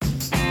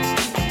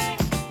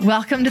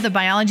Welcome to the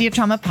Biology of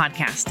Trauma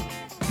podcast,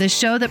 the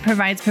show that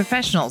provides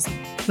professionals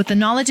with the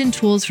knowledge and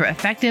tools for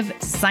effective,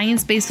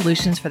 science-based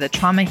solutions for the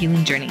trauma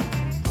healing journey.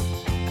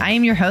 I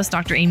am your host,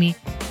 Dr. Amy,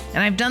 and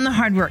I've done the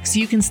hard work so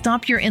you can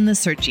stop your endless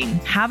searching,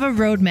 have a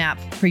roadmap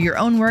for your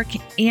own work,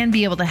 and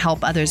be able to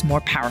help others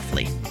more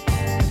powerfully.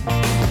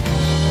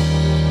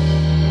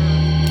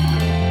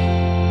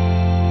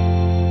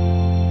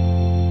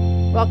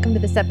 Welcome to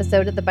this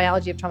episode of the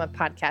Biology of Trauma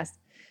podcast.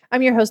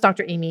 I'm your host,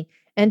 Dr. Amy,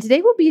 and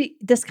today we'll be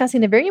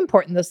discussing a very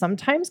important, though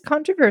sometimes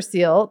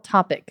controversial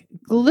topic,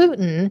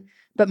 gluten,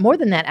 but more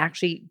than that,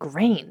 actually,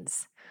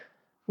 grains.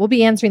 We'll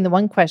be answering the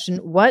one question,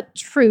 what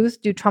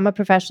truth do trauma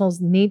professionals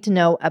need to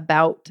know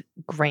about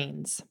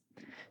grains?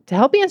 To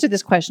help answer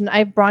this question,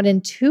 I've brought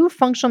in two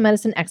functional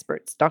medicine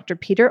experts, Dr.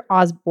 Peter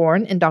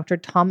Osborne and Dr.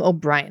 Tom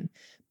O'Brien.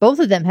 Both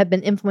of them have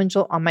been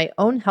influential on my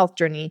own health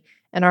journey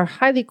and are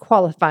highly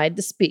qualified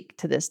to speak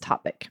to this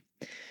topic.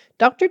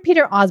 Dr.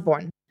 Peter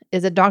Osborne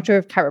is a doctor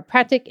of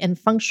chiropractic and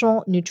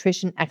functional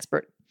nutrition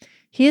expert.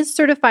 He is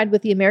certified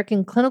with the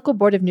American Clinical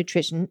Board of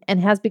Nutrition and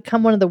has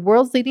become one of the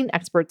world's leading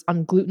experts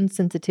on gluten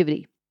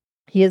sensitivity.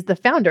 He is the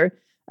founder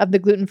of the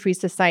Gluten-Free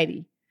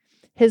Society.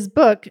 His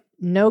book,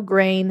 No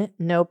Grain,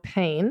 No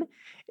Pain,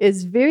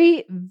 is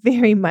very,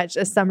 very much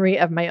a summary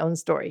of my own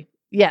story.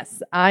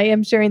 Yes, I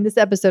am sharing this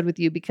episode with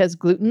you because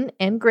gluten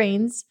and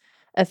grains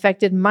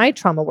affected my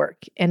trauma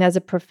work. And as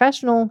a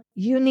professional,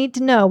 you need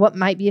to know what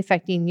might be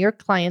affecting your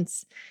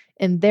clients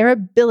and their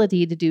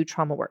ability to do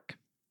trauma work.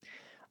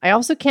 I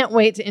also can't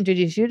wait to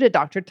introduce you to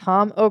Dr.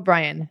 Tom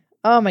O'Brien.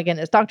 Oh my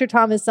goodness, Dr.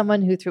 Tom is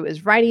someone who through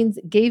his writings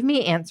gave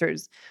me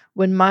answers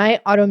when my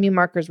autoimmune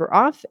markers were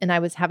off and I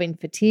was having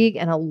fatigue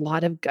and a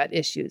lot of gut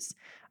issues.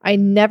 I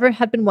never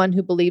had been one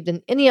who believed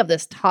in any of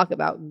this talk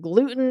about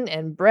gluten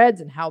and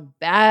breads and how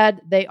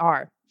bad they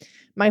are.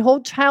 My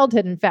whole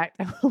childhood, in fact,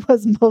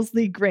 was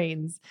mostly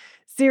grains,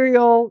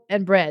 cereal,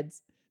 and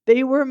breads.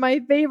 They were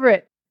my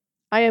favorite.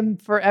 I am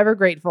forever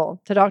grateful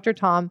to Dr.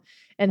 Tom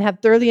and have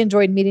thoroughly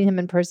enjoyed meeting him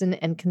in person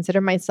and consider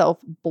myself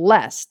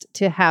blessed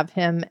to have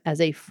him as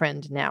a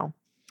friend now.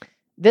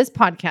 This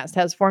podcast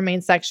has four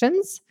main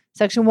sections.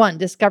 Section 1,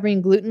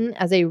 discovering gluten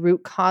as a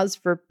root cause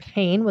for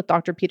pain with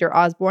Dr. Peter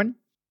Osborne.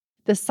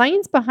 The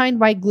science behind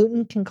why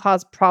gluten can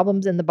cause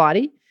problems in the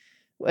body,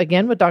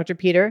 again with Dr.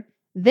 Peter.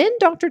 Then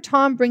Dr.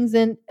 Tom brings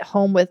in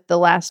home with the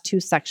last two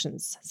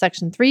sections.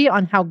 Section 3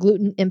 on how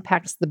gluten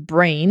impacts the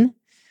brain.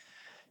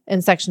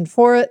 And Section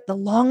 4, the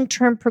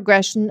long-term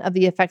progression of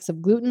the effects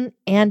of gluten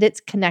and its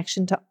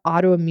connection to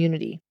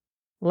autoimmunity.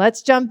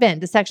 Let's jump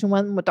into Section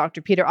 1 with Dr.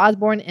 Peter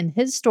Osborne and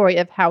his story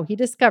of how he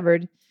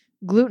discovered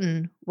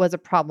gluten was a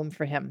problem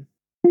for him.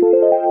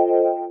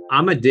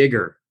 I'm a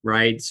digger,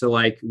 right? So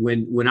like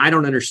when I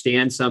don't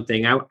understand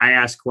something, I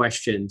ask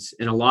questions,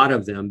 and a lot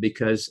of them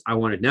because I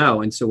want to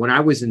know. And so when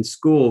I was in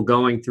school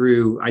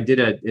I did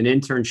an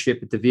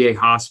internship at the VA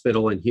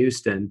hospital in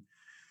Houston,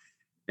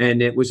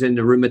 and it was in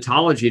the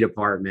rheumatology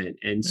department.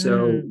 And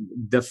so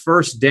the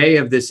first day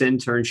of this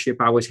internship,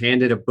 I was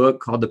handed a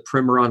book called The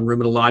Primer on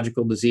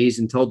Rheumatological Disease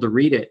and told to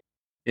read it.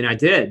 And I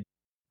did.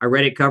 I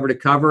read it cover to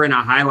cover, and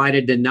I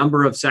highlighted a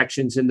number of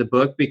sections in the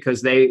book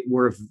because they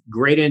were of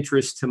great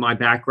interest to my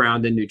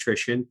background in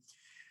nutrition.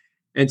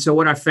 And so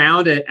what I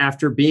found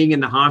after being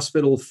in the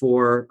hospital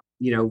for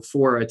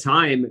a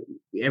time,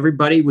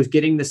 everybody was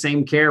getting the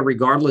same care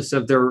regardless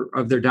of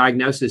their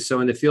diagnosis.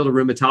 So in the field of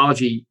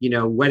rheumatology,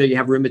 whether you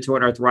have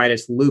rheumatoid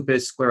arthritis,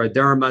 lupus,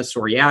 scleroderma,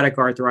 psoriatic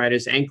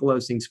arthritis,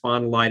 ankylosing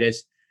spondylitis,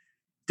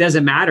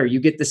 doesn't matter. You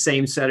get the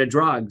same set of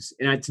drugs.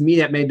 And to me,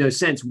 that made no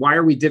sense. Why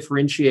are we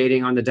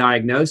differentiating on the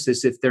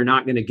diagnosis if they're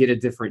not going to get a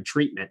different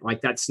treatment?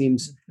 Like that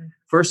seems,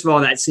 first of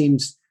all,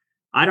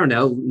 I don't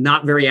know,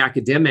 not very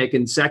academic.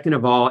 And second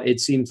of all, it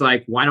seems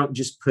like, why don't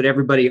just put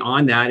everybody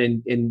on that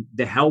and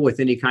the hell with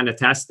any kind of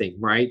testing,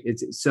 right?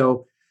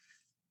 So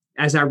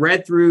as I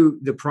read through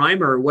the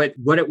primer, what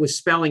it was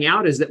spelling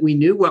out is that we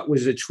knew what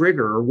was a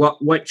trigger or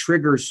what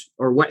triggers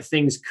or what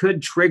things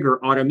could trigger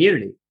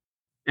autoimmunity.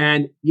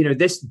 And,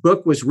 this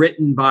book was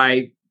written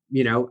by,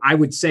 I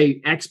would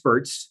say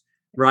experts,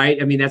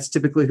 right? I mean, that's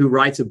typically who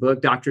writes a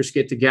book. Doctors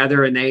get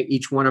together and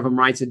each one of them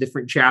writes a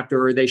different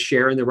chapter, or they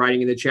share in the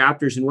writing of the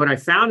chapters. And what I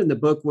found in the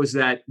book was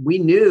that we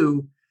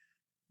knew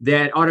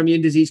that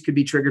autoimmune disease could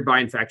be triggered by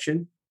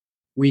infection.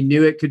 We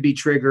knew it could be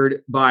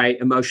triggered by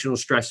emotional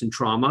stress and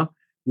trauma.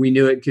 We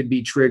knew it could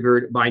be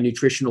triggered by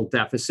nutritional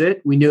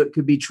deficit. We knew it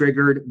could be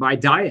triggered by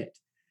diet.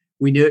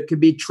 We knew it could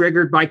be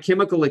triggered by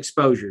chemical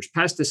exposures,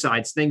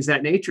 pesticides, things of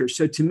that nature.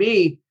 So to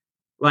me,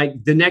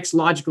 like the next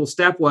logical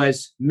step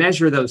was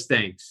measure those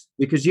things,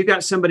 because you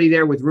got somebody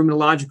there with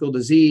rheumatological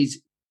disease,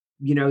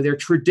 their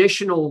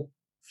traditional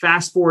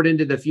fast forward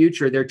into the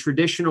future, their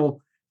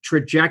traditional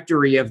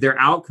trajectory of their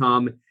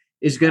outcome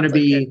is going to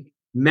be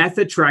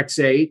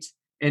methotrexate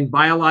and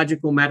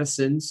biological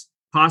medicines,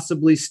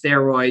 possibly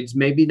steroids,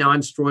 maybe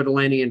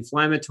non-steroidal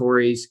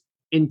anti-inflammatories,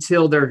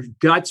 until their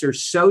guts are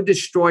so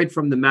destroyed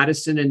from the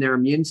medicine and their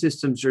immune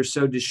systems are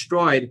so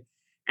destroyed,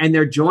 and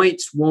their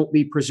joints won't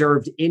be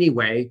preserved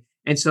anyway.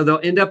 And so they'll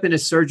end up in a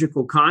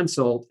surgical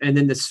consult, and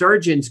then the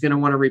surgeon's going to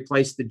want to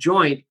replace the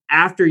joint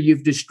after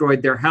you've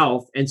destroyed their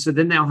health. And so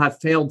then they'll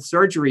have failed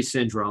surgery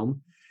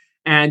syndrome.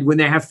 And when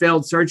they have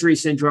failed surgery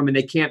syndrome and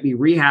they can't be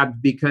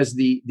rehabbed because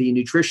the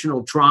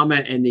nutritional trauma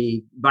and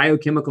the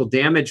biochemical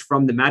damage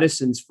from the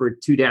medicines for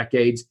 2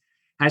 decades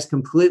has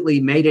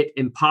completely made it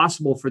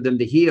impossible for them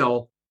to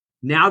heal,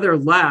 now they're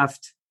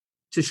left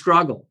to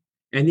struggle.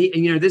 And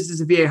this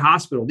is a VA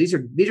hospital. These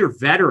are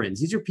veterans.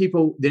 These are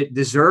people that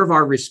deserve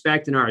our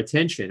respect and our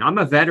attention. I'm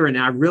a veteran,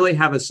 and I really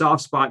have a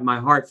soft spot in my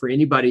heart for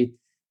anybody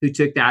who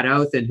took that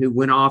oath and who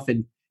went off,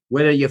 and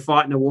whether you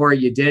fought in a war or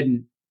you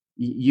didn't,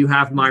 you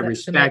have my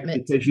respect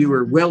because you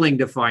were willing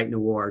to fight in a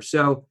war.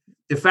 So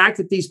the fact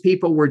that these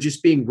people were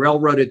just being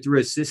railroaded through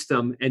a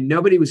system and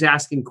nobody was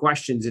asking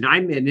questions, and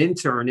I'm an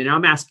intern and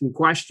I'm asking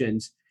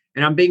questions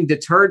and I'm being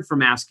deterred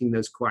from asking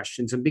those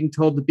questions. I'm being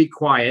told to be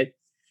quiet.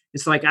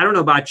 It's like, I don't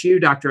know about you,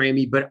 Dr.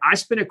 Amy, but I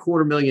spent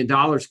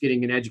 $250,000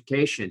 getting an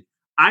education.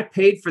 I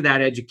paid for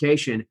that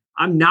education.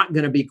 I'm not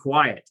going to be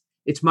quiet.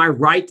 It's my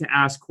right to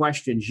ask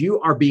questions. You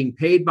are being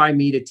paid by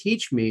me to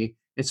teach me.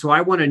 And so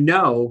I want to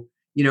know,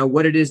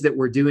 what it is that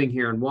we're doing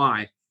here and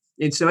why.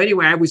 And so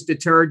anyway, I was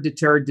deterred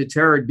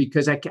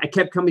because I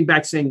kept coming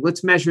back saying,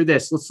 let's measure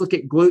this. Let's look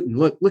at gluten.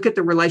 Look at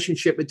the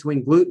relationship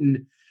between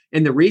gluten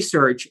and the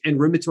research and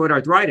rheumatoid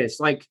arthritis.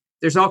 Like,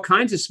 there's all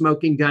kinds of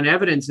smoking gun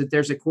evidence that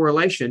there's a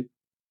correlation.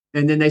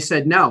 And then they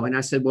said no. And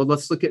I said, well,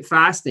 let's look at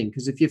fasting.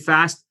 Because if you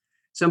fast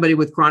somebody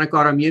with chronic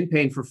autoimmune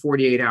pain for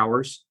 48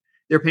 hours,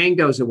 their pain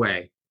goes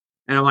away.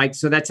 And I'm like,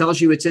 so that tells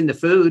you it's in the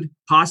food,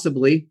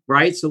 possibly,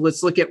 right? So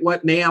let's look at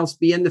what may else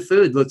be in the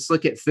food. Let's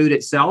look at food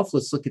itself.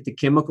 Let's look at the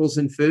chemicals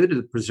in food, or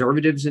the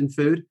preservatives in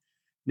food.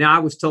 Now I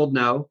was told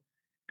no.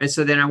 And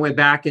so then I went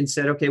back and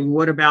said, okay, well,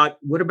 what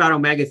about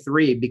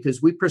omega-3?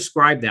 Because we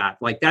prescribe that.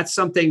 Like, that's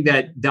something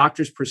that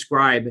doctors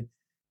prescribe.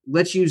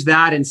 Let's use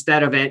that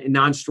instead of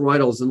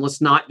non-steroidals, and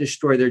let's not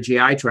destroy their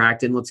GI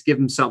tract, and let's give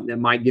them something that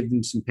might give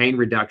them some pain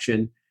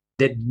reduction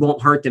that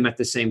won't hurt them at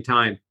the same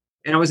time.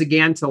 And I was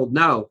again told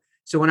no.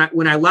 So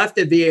when I left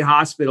the VA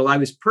hospital, I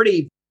was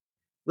pretty,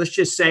 let's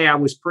just say I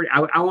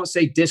won't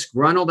say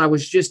disgruntled. I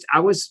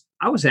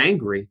was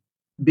angry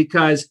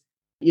because,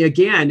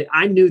 again,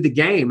 I knew the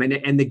game,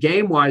 and the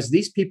game was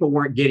these people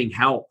weren't getting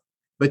help,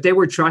 but they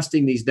were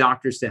trusting these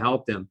doctors to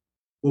help them.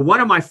 Well,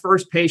 one of my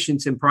first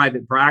patients in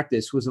private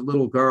practice was a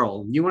little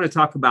girl. You want to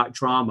talk about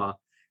trauma.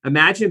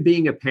 Imagine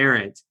being a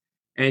parent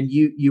and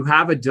you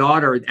have a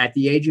daughter at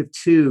the age of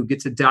 2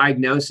 gets a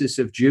diagnosis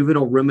of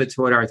juvenile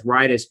rheumatoid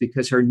arthritis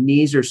because her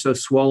knees are so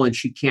swollen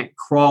she can't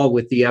crawl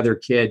with the other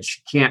kids.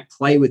 She can't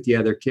play with the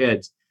other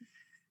kids.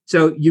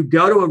 So you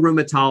go to a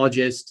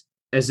rheumatologist,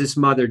 as this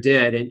mother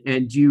did,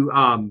 and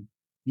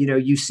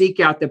you seek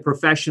out the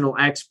professional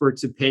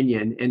expert's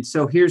opinion. And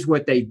so here's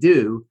what they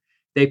do.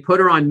 They put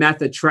her on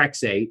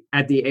methotrexate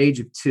at the age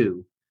of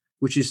 2,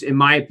 which is, in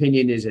my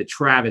opinion, is a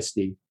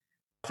travesty.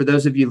 For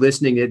those of you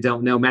listening that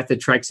don't know,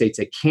 methotrexate's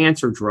a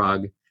cancer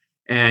drug,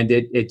 and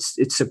it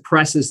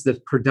suppresses the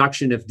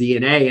production of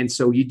DNA. And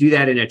so you do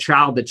that in a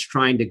child that's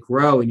trying to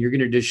grow, and you're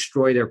going to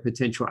destroy their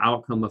potential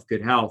outcome of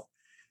good health.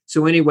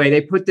 So anyway, they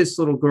put this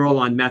little girl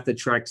on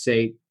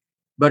methotrexate,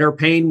 but her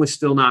pain was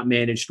still not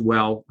managed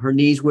well. Her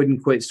knees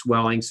wouldn't quit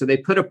swelling. So they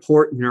put a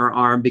port in her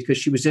arm because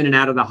she was in and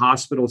out of the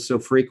hospital so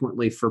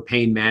frequently for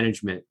pain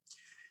management.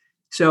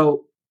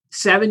 So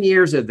 7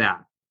 years of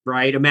that,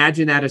 right?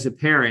 Imagine that as a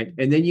parent.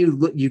 And then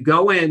you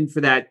go in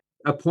for that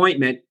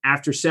appointment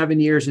after 7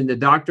 years, and the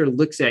doctor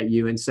looks at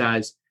you and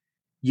says,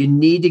 you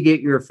need to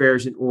get your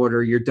affairs in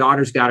order. Your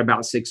daughter's got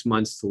about 6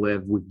 months to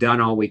live. We've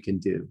done all we can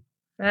do.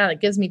 Wow, it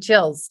gives me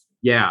chills.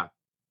 Yeah.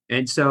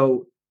 And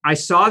so I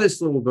saw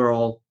this little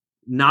girl,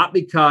 not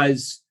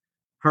because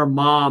her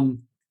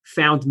mom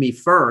found me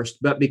first,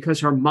 but because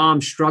her mom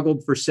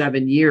struggled for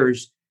 7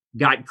 years,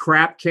 got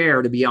crap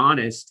care, to be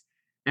honest,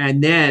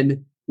 and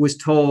then was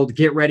told,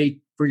 get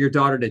ready for your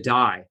daughter to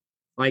die.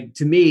 Like,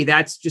 to me,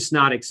 that's just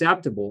not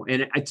acceptable.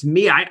 And to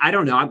me, I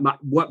don't know.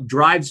 What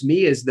drives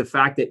me is the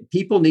fact that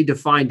people need to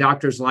find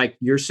doctors like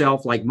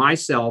yourself, like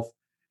myself,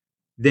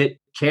 that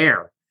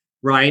care,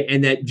 right?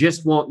 And that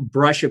just won't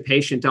brush a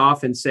patient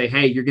off and say,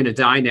 hey, you're going to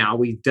die now.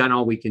 We've done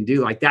all we can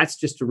do. Like, that's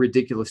just a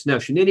ridiculous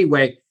notion.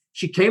 Anyway,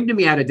 she came to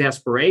me out of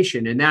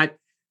desperation. And that,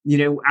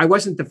 I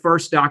wasn't the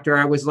first doctor.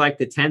 I was like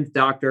the 10th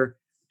doctor.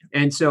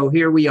 And so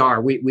here we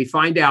are. We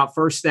find out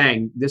first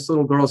thing, this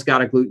little girl's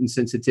got a gluten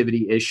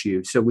sensitivity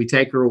issue. So we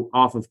take her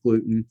off of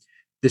gluten.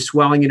 The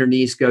swelling in her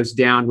knees goes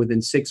down.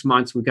 Within 6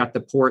 months, we got the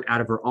port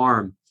out of her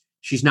arm.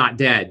 She's not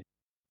dead.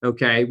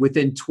 Okay.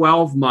 Within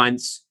 12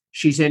 months,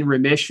 she's in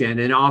remission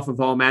and off of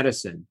all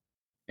medicine.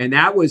 And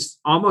that was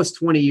almost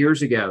 20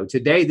 years ago.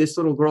 Today, this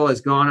little girl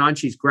has gone on.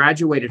 She's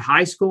graduated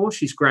high school.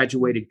 She's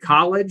graduated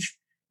college,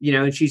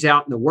 and she's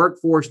out in the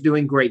workforce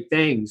doing great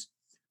things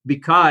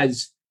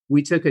because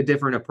we took a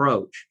different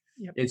approach.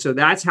 Yep. And so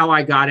that's how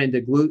I got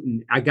into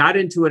gluten. I got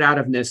into it out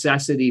of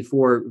necessity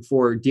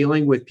for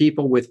dealing with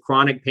people with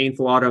chronic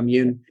painful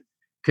autoimmune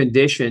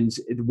conditions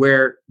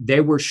where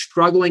they were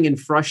struggling and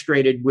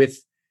frustrated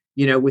with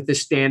the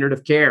standard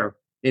of care.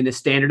 in the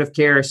standard of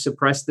care is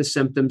suppress the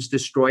symptoms,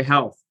 destroy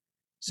health.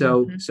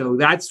 So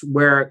that's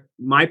where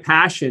my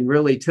passion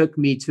really took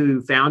me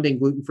to founding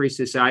Gluten Free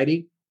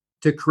Society,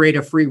 to create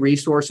a free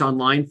resource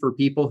online for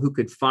people who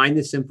could find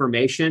this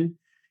information,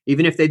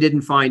 even if they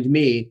didn't find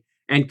me,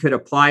 and could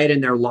apply it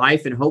in their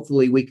life. And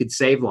hopefully we could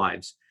save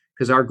lives,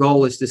 because our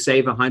goal is to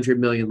save 100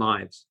 million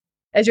lives.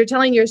 As you're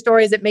telling your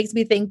stories, it makes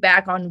me think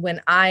back on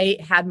when I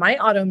had my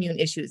autoimmune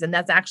issues. And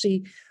that's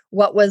actually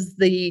what was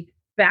the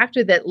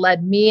factor that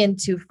led me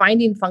into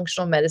finding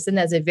functional medicine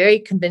as a very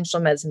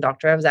conventional medicine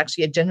doctor. I was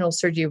actually a general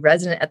surgery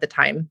resident at the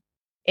time.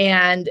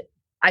 And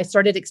I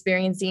started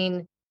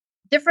experiencing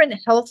different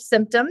health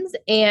symptoms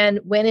and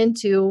went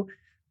into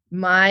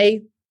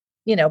my,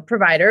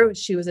 provider.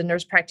 She was a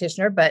nurse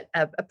practitioner, but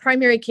a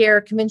primary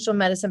care conventional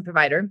medicine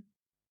provider.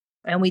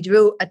 And we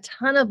drew a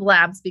ton of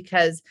labs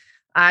because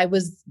I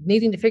was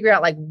needing to figure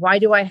out, why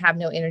do I have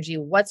no energy?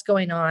 What's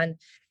going on?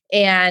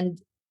 And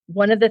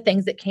one of the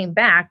things that came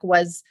back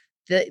was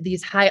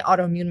these high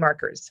autoimmune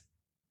markers.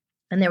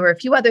 And there were a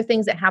few other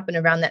things that happened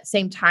around that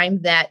same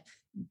time that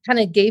kind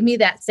of gave me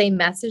that same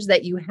message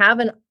that you have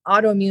an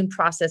autoimmune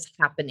process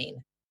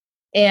happening.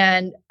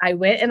 And I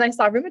went and I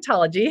saw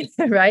rheumatology,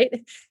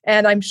 right?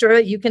 And I'm sure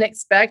that you can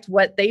expect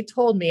what they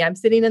told me. I'm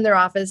sitting in their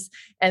office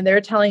and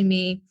they're telling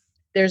me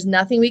there's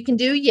nothing we can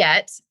do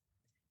yet.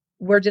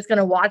 We're just going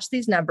to watch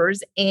these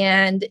numbers.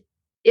 And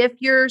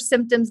if your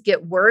symptoms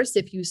get worse,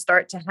 if you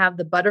start to have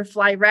the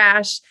butterfly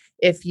rash,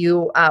 if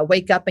you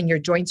wake up and your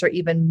joints are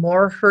even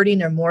more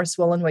hurting or more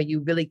swollen where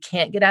you really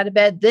can't get out of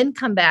bed, then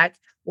come back.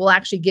 We'll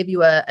actually give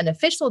you an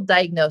official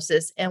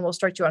diagnosis and we'll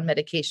start you on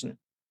medication.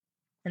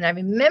 And I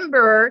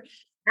remember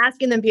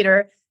asking them,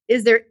 Peter,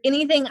 is there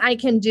anything I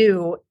can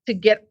do to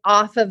get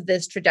off of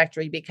this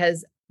trajectory?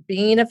 Because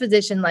being a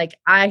physician,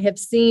 I have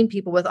seen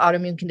people with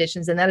autoimmune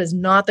conditions, and that is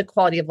not the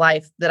quality of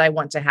life that I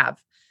want to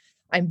have.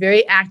 I'm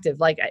very active.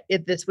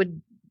 This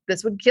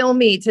would kill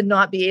me to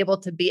not be able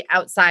to be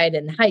outside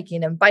and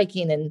hiking and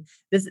biking. And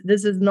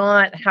this is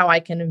not how I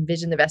can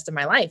envision the rest of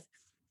my life.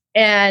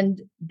 And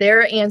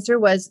their answer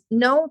was,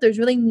 no, there's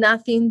really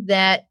nothing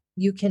that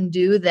you can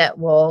do that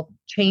will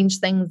change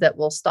things, that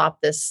will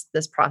stop this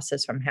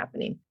process from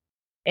happening.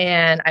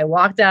 And I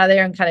walked out of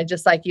there and kind of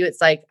just like you,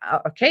 it's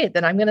okay,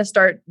 then I'm going to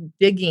start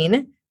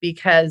digging,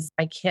 because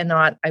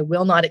I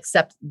will not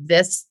accept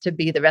this to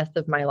be the rest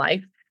of my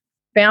life.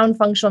 Found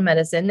functional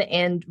medicine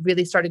and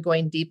really started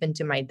going deep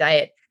into my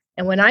diet.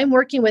 And when I'm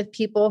working with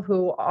people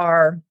who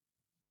are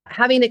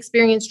having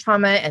experienced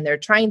trauma and they're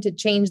trying to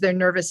change their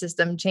nervous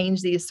system,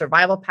 change these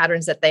survival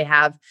patterns that they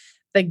have,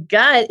 the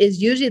gut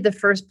is usually the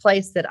first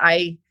place that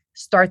I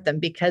start them,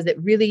 because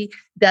it really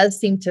does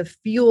seem to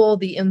fuel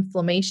the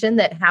inflammation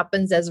that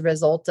happens as a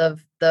result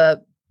of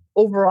the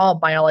overall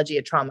biology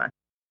of trauma.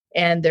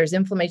 And there's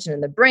inflammation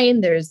in the brain,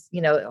 there's,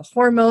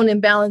 hormone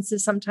imbalances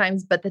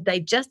sometimes, but the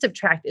digestive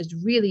tract is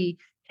really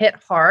hit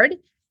hard.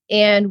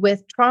 And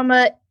with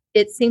trauma,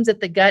 it seems that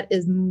the gut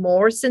is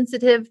more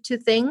sensitive to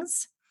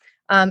things,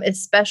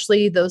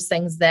 especially those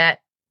things that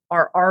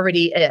are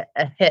already a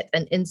hit,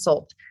 an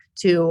insult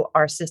to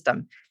our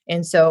system.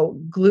 And so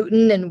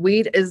gluten and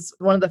wheat is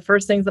one of the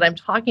first things that I'm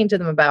talking to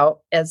them about,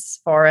 as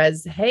far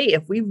as, hey,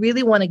 if we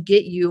really want to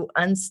get you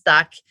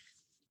unstuck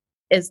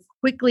as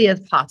quickly as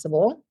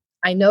possible,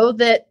 I know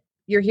that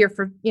you're here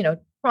for,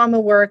 trauma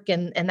work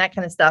and that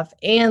kind of stuff.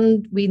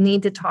 And we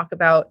need to talk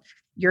about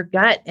your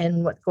gut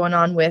and what's going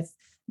on with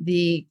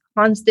the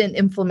constant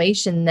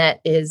inflammation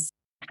that is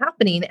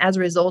happening as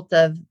a result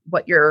of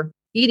what you're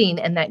eating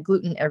and that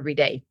gluten every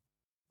day.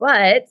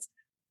 But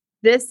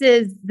this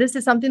is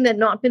something that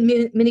not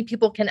many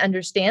people can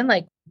understand.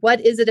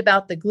 What is it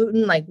about the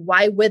gluten?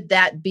 Why would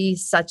that be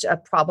such a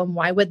problem?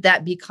 Why would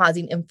that be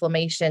causing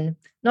inflammation,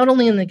 not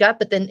only in the gut,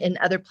 but then in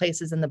other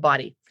places in the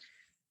body?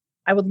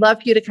 I would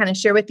love for you to kind of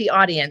share with the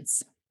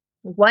audience,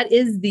 what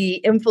is the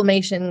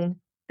inflammation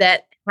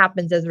that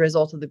happens as a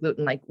result of the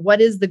gluten?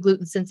 What is the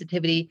gluten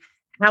sensitivity?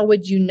 How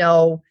would you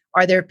know?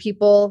 Are there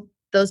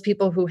those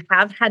people who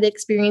have had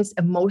experienced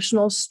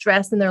emotional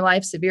stress in their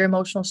life, severe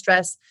emotional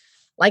stress,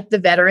 like the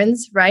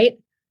veterans, right?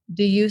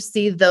 Do you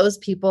see those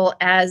people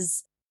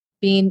as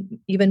being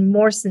even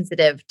more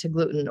sensitive to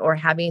gluten or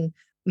having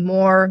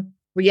more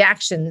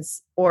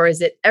reactions? Or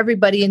is it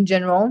everybody in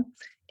general?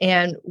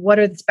 And what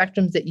are the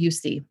spectrums that you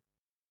see?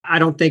 I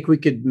don't think we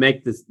could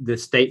make the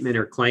statement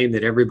or claim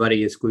that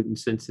everybody is gluten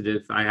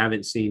sensitive. I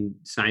haven't seen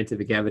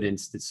scientific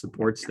evidence that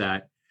supports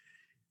that.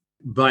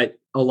 But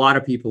a lot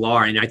of people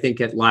are. And I think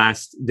at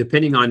last,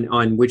 depending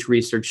on which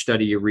research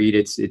study you read,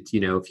 it's if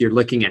you're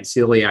looking at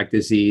celiac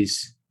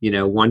disease,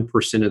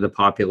 1% of the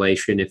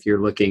population, if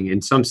you're looking,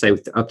 and some say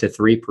up to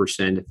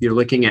 3%, if you're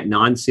looking at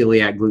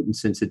non-celiac gluten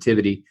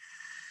sensitivity,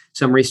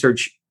 some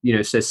research,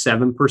 says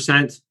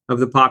 7% of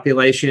the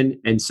population,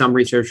 and some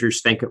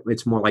researchers think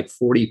it's more like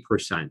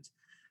 40%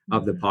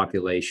 of the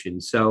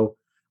population. So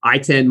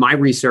my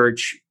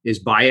research is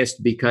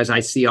biased because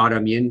I see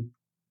autoimmune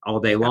all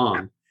day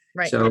long.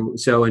 Right.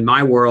 So in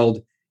my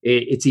world,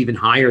 it's even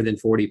higher than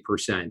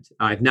 40%.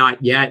 I've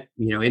not yet,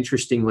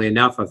 interestingly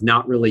enough, I've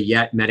not really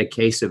yet met a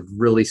case of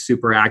really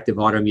super active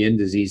autoimmune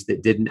disease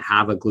that didn't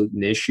have a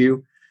gluten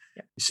issue.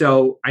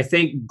 So I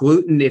think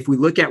gluten, if we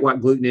look at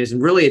what gluten is,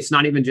 and really it's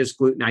not even just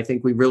gluten, I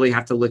think we really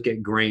have to look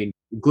at grain.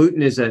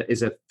 Gluten is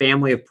a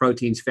family of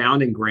proteins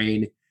found in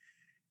grain.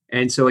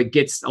 And so it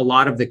gets a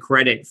lot of the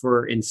credit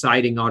for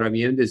inciting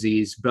autoimmune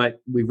disease. But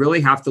we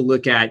really have to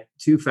look at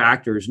two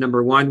factors.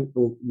 Number one,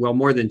 well,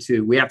 more than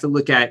two, we have to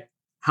look at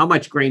how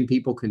much grain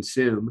people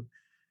consume.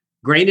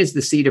 Grain is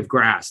the seed of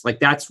grass.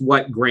 Like that's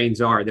what grains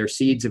are. They're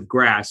seeds of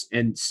grass,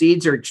 and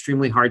seeds are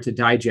extremely hard to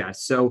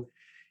digest. So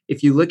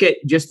if you look at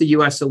just the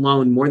US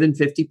alone, more than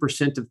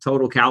 50% of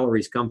total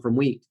calories come from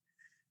wheat.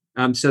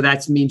 So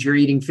that means you're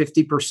eating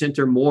 50%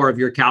 or more of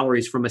your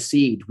calories from a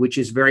seed, which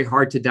is very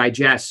hard to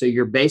digest. So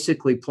you're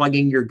basically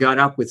plugging your gut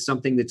up with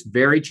something that's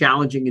very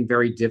challenging and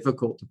very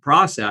difficult to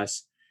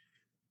process.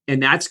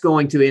 And that's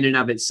going to, in and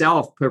of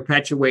itself,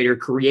 perpetuate or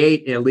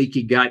create a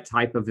leaky gut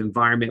type of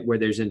environment where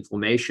there's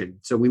inflammation.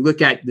 So we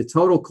look at the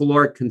total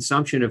caloric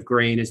consumption of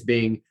grain as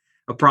being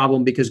a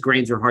problem because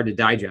grains are hard to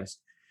digest.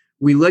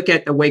 We look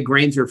at the way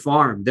grains are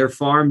farmed. They're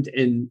farmed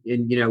in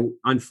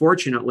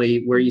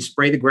unfortunately, where you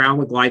spray the ground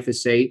with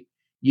glyphosate,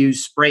 you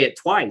spray it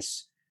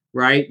twice,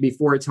 right,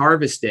 before it's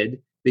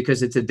harvested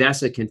because it's a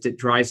desiccant that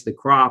dries the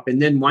crop.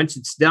 And then once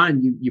it's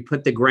done, you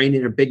put the grain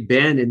in a big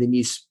bin and then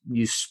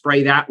you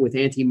spray that with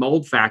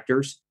anti-mold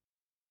factors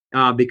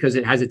because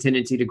it has a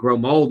tendency to grow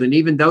mold. And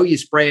even though you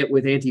spray it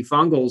with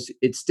antifungals,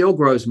 it still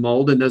grows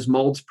mold, and those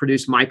molds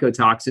produce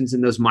mycotoxins,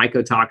 and those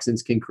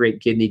mycotoxins can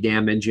create kidney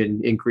damage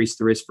and increase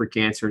the risk for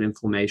cancer and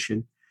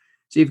inflammation.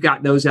 So you've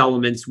got those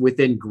elements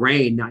within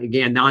grain,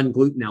 again,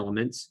 non-gluten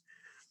elements.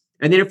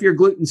 And then if you're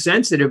gluten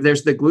sensitive,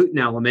 there's the gluten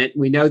element.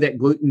 We know that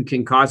gluten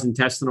can cause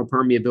intestinal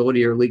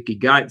permeability or leaky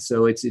gut.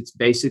 So it's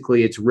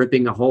basically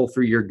ripping a hole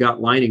through your gut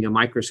lining, a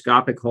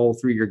microscopic hole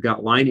through your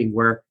gut lining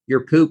where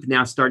your poop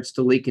now starts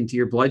to leak into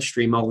your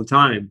bloodstream all the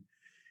time.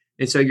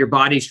 And so your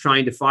body's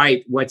trying to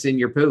fight what's in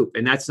your poop.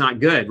 And that's not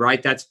good,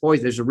 right? That's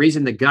poison. There's a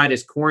reason the gut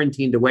is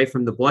quarantined away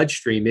from the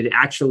bloodstream. It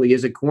actually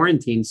is a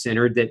quarantine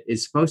center that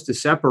is supposed to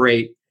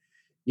separate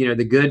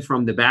the good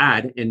from the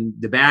bad, and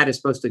the bad is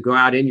supposed to go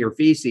out in your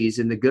feces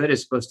and the good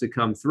is supposed to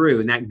come through.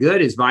 And that good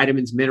is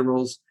vitamins,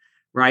 minerals,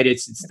 right?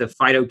 It's the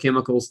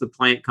phytochemicals, the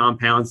plant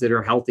compounds that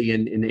are healthy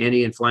and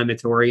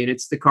anti-inflammatory. And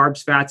it's the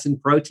carbs, fats,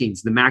 and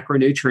proteins, the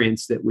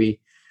macronutrients that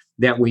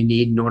we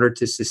need in order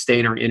to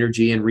sustain our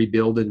energy and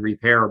rebuild and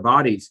repair our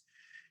bodies.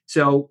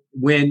 So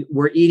when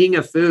we're eating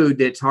a food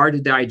that's hard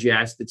to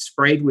digest, that's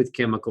sprayed with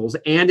chemicals,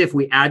 and if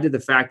we add to the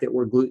fact that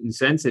we're gluten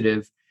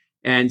sensitive,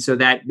 and so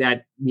that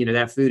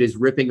food is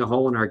ripping a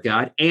hole in our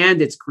gut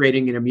and it's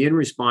creating an immune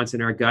response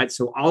in our gut.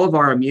 So all of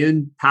our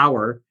immune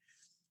power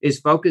is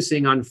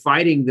focusing on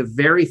fighting the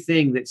very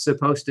thing that's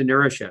supposed to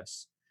nourish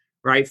us,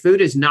 right? Food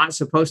is not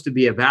supposed to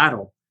be a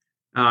battle.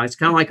 It's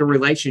kind of like a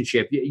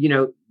relationship.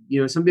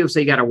 Some people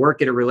say you got to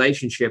work at a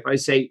relationship. I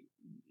say,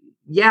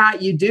 yeah,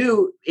 you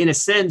do in a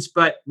sense,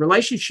 but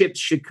relationships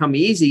should come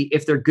easy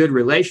if they're good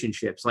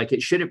relationships. Like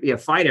it shouldn't be a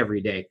fight every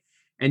day,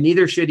 and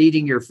neither should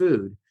eating your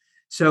food.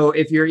 So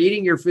if you're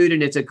eating your food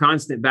and it's a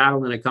constant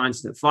battle and a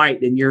constant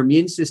fight, then your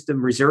immune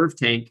system reserve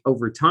tank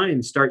over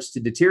time starts to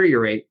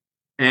deteriorate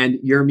and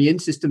your immune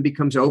system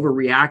becomes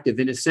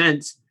overreactive in a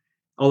sense,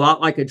 a lot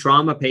like a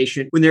trauma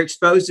patient. When they're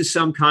exposed to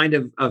some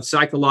kind of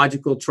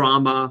psychological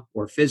trauma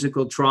or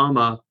physical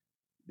trauma,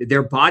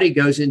 their body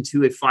goes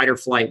into a fight or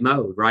flight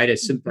mode, right?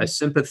 A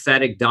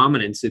sympathetic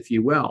dominance, if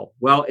you will.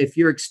 Well, if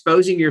you're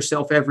exposing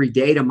yourself every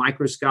day to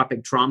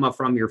microscopic trauma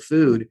from your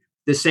food,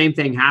 the same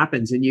thing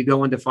happens and you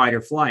go into fight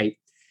or flight.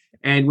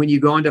 And when you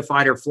go into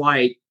fight or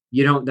flight,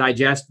 you don't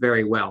digest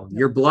very well.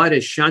 Your blood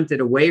is shunted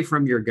away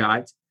from your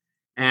gut.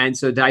 And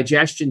so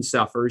digestion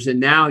suffers. And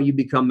now you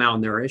become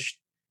malnourished.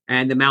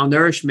 And the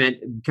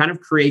malnourishment kind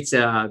of creates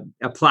a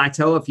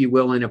plateau, if you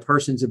will, in a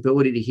person's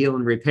ability to heal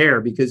and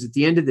repair. Because at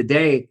the end of the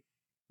day,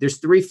 there's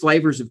three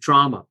flavors of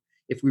trauma.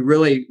 If we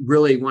really,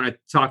 really want to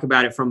talk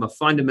about it from a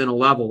fundamental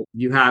level,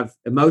 you have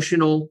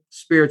emotional,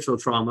 spiritual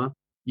trauma.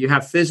 You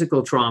have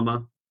physical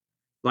trauma,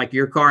 like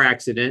your car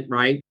accident,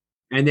 right?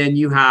 And then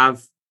you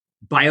have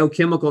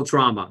biochemical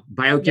trauma.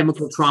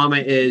 Biochemical trauma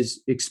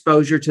is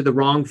exposure to the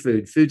wrong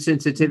food, food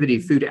sensitivity,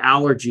 food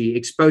allergy,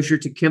 exposure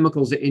to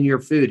chemicals in your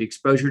food,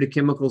 exposure to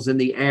chemicals in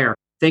the air.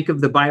 Think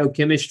of the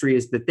biochemistry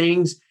as the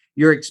things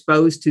you're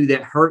exposed to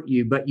that hurt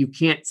you, but you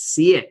can't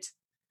see it.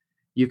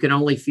 You can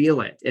only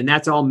feel it. And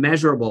that's all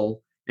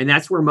measurable. And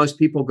that's where most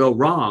people go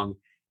wrong,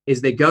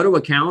 is they go to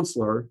a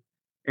counselor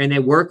and they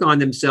work on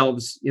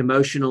themselves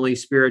emotionally,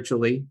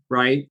 spiritually,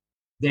 right?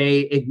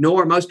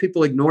 Most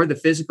people ignore the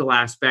physical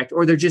aspect,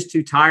 or they're just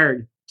too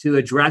tired to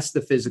address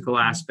the physical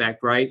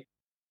aspect, right?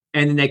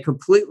 And then they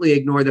completely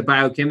ignore the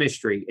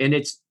biochemistry. And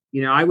it's,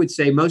 I would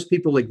say most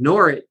people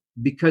ignore it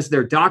because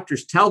their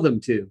doctors tell them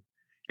to.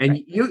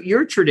 And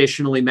you're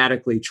traditionally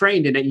medically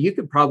trained, and you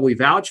could probably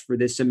vouch for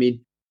this. I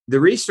mean, the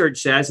research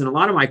says, and a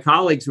lot of my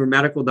colleagues who are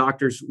medical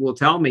doctors will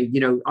tell me,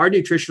 our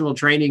nutritional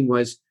training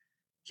was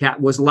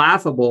was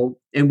laughable.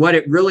 And what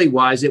it really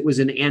was, it was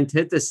an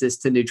antithesis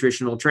to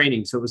nutritional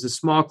training. So it was a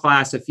small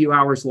class, a few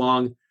hours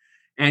long,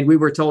 and we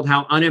were told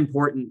how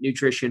unimportant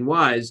nutrition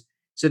was.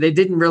 So they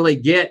didn't really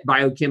get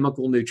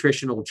biochemical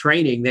nutritional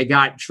training. They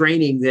got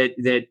training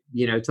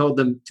that told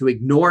them to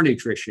ignore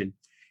nutrition.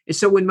 And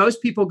so when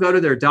most people go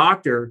to their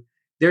doctor,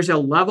 there's a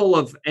level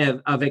of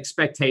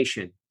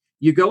expectation.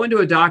 You go into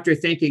a doctor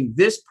thinking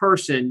this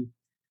person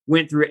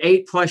went through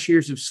 8+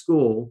 years of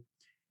school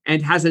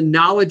and has a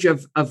knowledge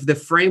of the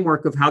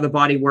framework of how the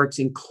body works,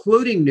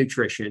 including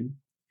nutrition,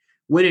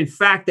 when in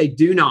fact they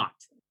do not.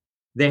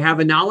 They have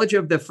a knowledge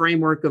of the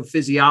framework of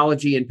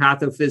physiology and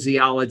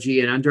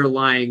pathophysiology and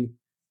underlying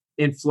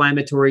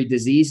inflammatory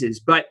diseases.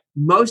 But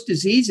most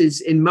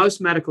diseases in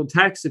most medical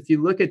texts, if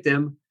you look at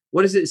them,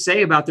 what does it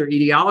say about their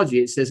etiology?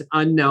 It says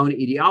unknown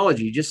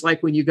etiology. Just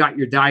like when you got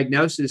your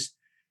diagnosis,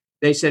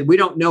 they said, we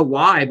don't know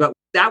why, but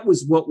that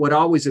was what would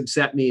always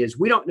upset me is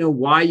we don't know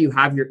why you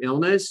have your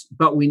illness,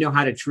 but we know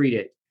how to treat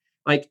it.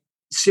 Like,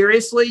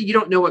 seriously, you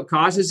don't know what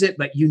causes it,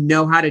 but you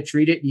know how to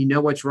treat it. You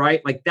know what's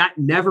right. Like, that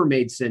never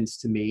made sense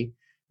to me,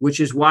 which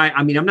is why,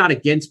 I'm not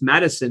against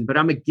medicine, but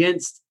I'm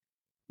against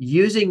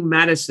using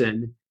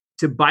medicine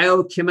to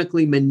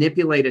biochemically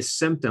manipulate a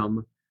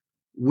symptom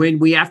when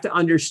we have to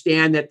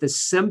understand that the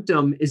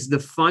symptom is the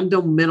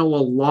fundamental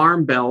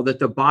alarm bell that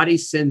the body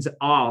sends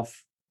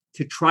off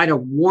to try to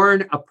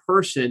warn a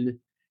person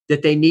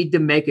that they need to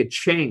make a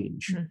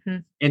change. Mm-hmm.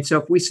 And so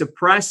if we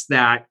suppress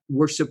that,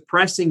 we're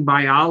suppressing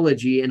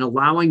biology and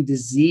allowing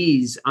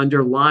disease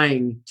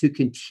underlying to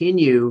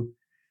continue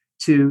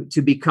to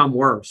become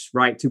worse,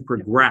 right? To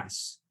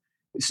progress.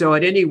 So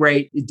at any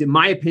rate, in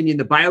my opinion,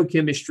 the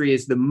biochemistry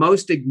is the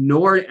most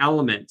ignored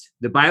element.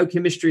 The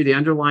biochemistry, the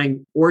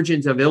underlying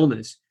origins of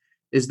illness,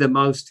 is the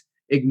most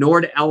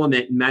ignored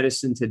element in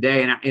medicine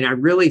today. And I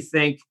really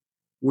think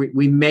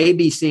we may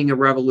be seeing a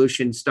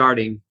revolution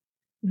starting,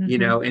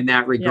 mm-hmm. In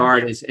that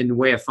regard, is in the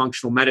way of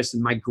functional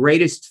medicine. My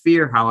greatest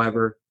fear,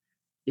 however,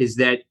 is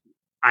that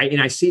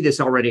I see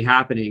this already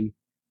happening,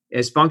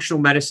 as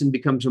functional medicine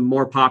becomes a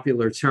more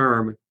popular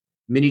term,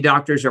 many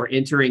doctors are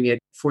entering it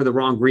for the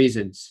wrong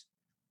reasons.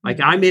 Like,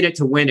 I'm in it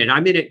to win it.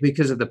 I'm in it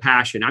because of the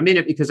passion. I'm in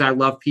it because I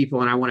love people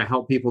and I want to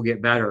help people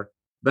get better.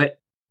 But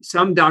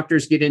some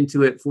doctors get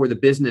into it for the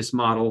business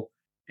model,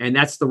 and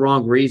that's the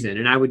wrong reason.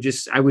 And I would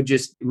just,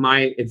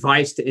 my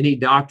advice to any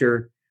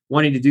doctor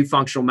wanting to do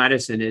functional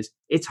medicine is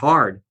it's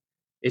hard.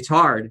 It's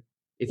hard.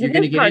 If you're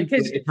going to get into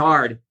it, it's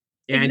hard.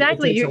 And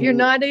exactly. You're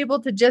not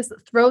able to just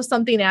throw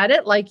something at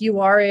it like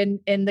you are in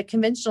the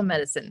conventional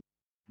medicine.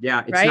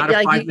 Yeah. It's not a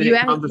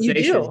 5-minute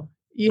conversation.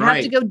 You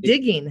have to go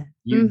digging.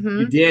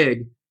 You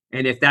dig.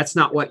 And if that's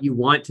not what you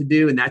want to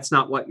do and that's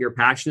not what you're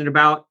passionate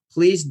about,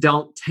 please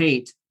don't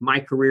taint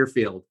my career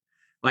field.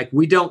 Like,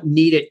 we don't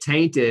need it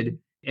tainted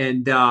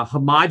and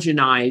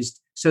homogenized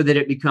so that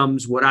it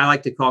becomes what I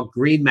like to call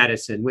green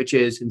medicine, which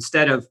is,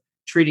 instead of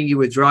treating you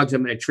with drugs,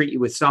 I'm going to treat you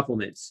with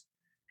supplements,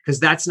 because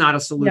that's not a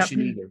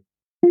solution either.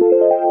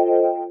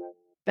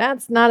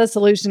 That's not a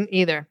solution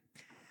either.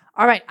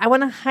 All right. I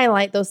want to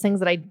highlight those things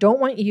that I don't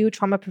want you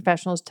trauma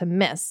professionals to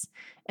miss.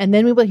 And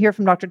then we will hear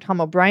from Dr.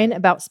 Tom O'Brien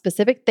about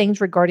specific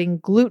things regarding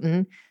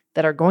gluten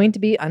that are going to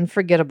be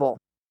unforgettable.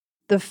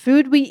 The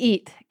food we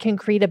eat can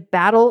create a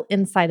battle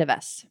inside of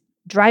us,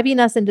 driving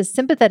us into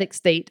sympathetic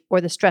state or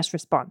the stress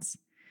response.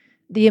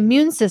 The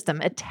immune system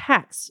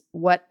attacks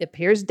what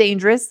appears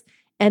dangerous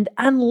and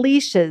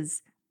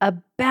unleashes a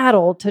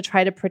battle to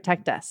try to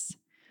protect us.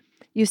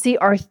 You see,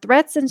 our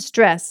threats and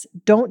stress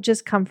don't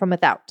just come from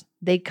without.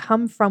 They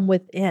come from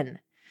within.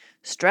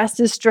 Stress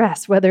is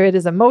stress, whether it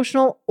is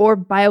emotional or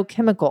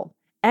biochemical,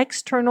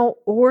 external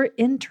or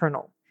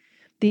internal.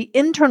 The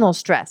internal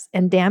stress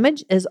and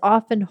damage is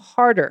often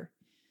harder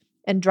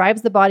and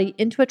drives the body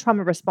into a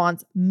trauma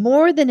response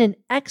more than an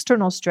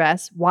external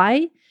stress.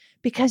 Why?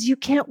 Because you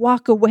can't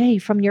walk away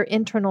from your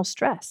internal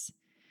stress.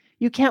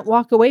 You can't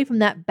walk away from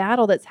that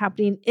battle that's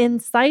happening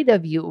inside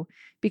of you,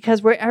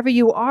 because wherever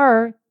you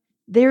are,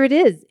 there it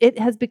is. It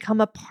has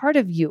become a part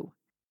of you.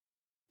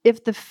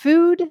 If the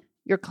food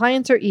your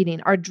clients are eating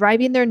are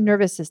driving their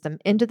nervous system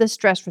into the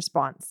stress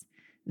response,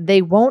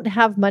 they won't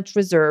have much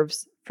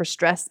reserves for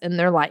stress in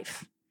their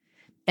life.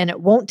 And it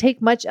won't take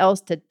much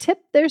else to tip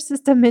their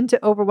system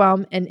into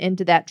overwhelm and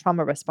into that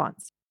trauma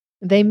response.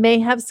 They may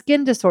have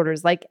skin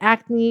disorders like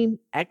acne,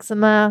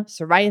 eczema,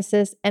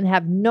 psoriasis, and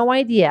have no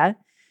idea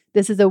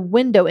this is a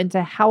window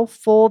into how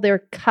full their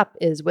cup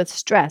is with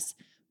stress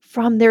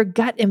from their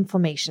gut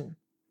inflammation.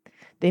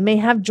 They may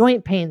have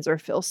joint pains or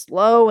feel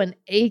slow and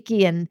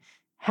achy and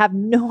have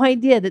no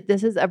idea that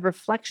this is a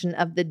reflection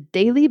of the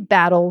daily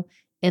battle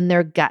in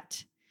their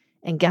gut.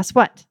 And guess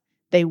what?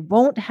 They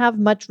won't have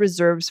much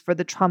reserves for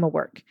the trauma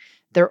work.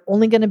 They're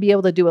only going to be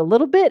able to do a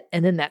little bit,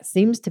 and then that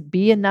seems to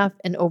be enough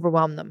and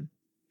overwhelm them.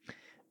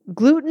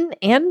 Gluten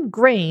and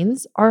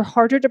grains are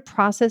harder to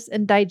process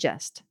and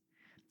digest.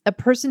 A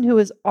person who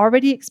is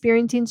already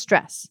experiencing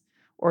stress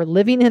or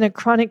living in a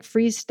chronic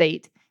freeze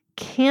state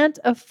can't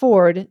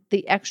afford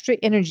the extra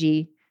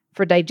energy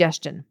for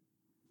digestion.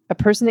 A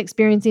person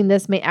experiencing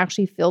this may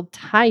actually feel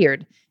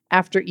tired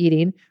after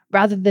eating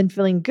rather than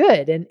feeling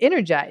good and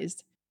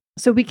energized.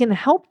 So we can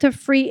help to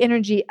free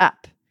energy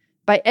up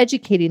by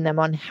educating them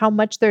on how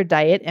much their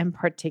diet, and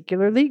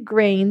particularly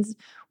grains,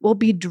 will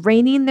be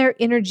draining their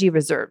energy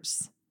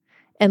reserves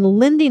and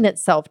lending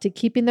itself to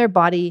keeping their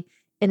body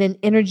in an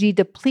energy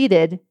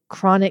depleted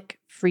chronic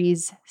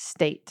freeze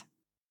state.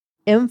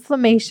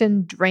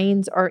 Inflammation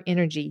drains our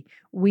energy.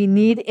 We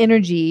need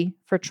energy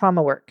for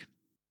trauma work.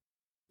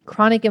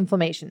 Chronic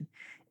inflammation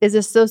is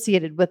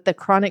associated with the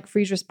chronic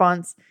freeze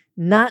response,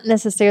 not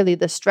necessarily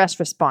the stress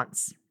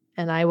response.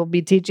 And I will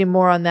be teaching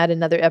more on that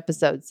in other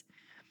episodes.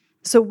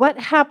 So what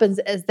happens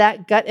as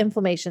that gut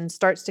inflammation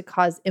starts to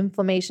cause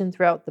inflammation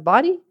throughout the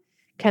body?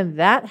 Can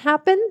that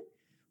happen?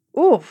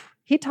 Oof.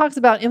 He talks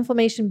about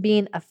inflammation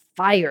being a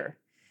fire.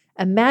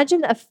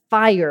 Imagine a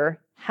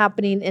fire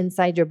happening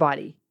inside your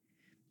body.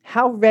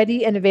 How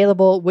ready and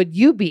available would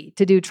you be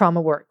to do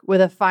trauma work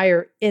with a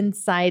fire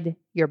inside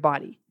your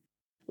body?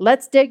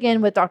 Let's dig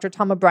in with Dr.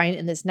 Tom O'Brien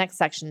in this next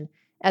section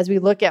as we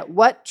look at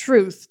what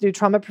truth do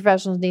trauma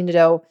professionals need to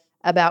know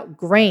about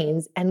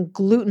grains and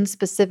gluten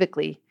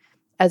specifically,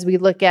 as we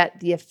look at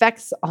the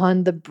effects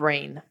on the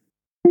brain.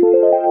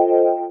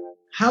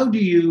 How do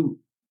you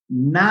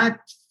not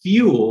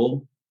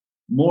fuel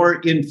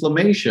more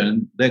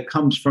inflammation that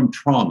comes from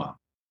trauma?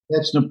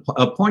 That's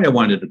a point I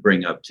wanted to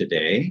bring up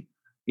today,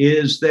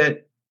 is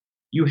that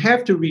you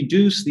have to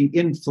reduce the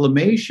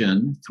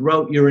inflammation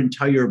throughout your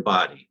entire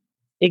body.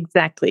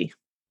 Exactly.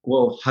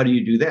 Well, how do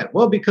you do that?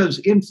 Well, because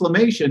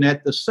inflammation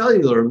at the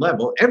cellular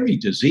level, every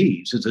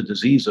disease is a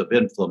disease of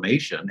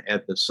inflammation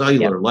at the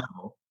cellular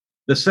level.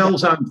 The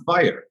cell's on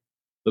fire.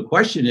 The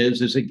question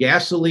is it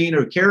gasoline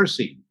or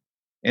kerosene?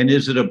 And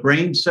is it a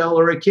brain cell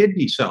or a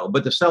kidney cell?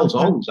 But the cell's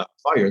always on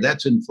fire.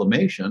 That's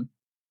inflammation.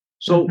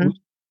 So we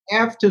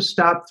have to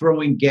stop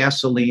throwing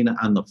gasoline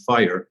on the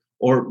fire,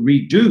 or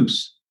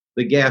reduce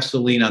the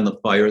gasoline on the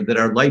fire that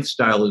our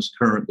lifestyle is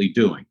currently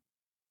doing.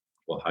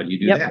 Well, how do you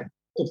do that?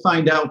 To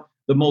find out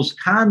the most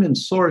common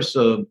source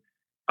of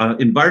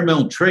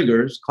environmental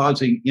triggers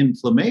causing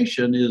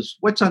inflammation is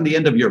what's on the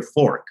end of your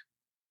fork.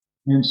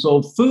 And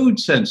so food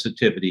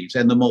sensitivities,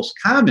 and the most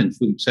common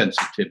food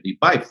sensitivity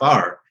by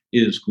far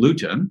is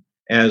gluten,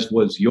 as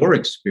was your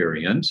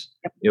experience.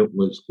 It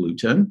was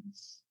gluten.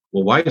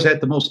 Well, why is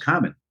that the most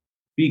common?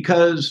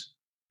 Because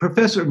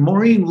Professor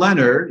Maureen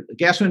Leonard, a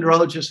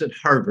gastroenterologist at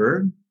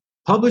Harvard,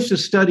 published a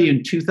study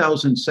in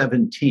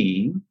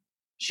 2017.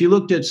 She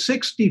looked at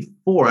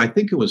 64, I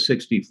think it was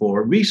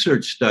 64,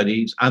 research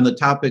studies on the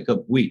topic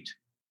of wheat.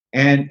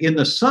 And in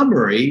the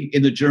summary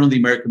in the Journal of the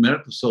American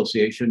Medical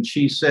Association,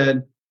 she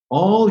said,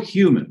 all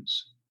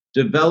humans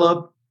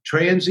develop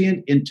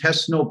transient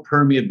intestinal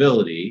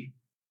permeability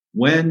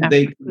when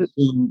they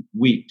consume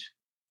wheat.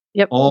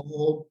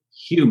 All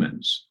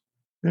humans.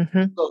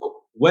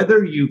 So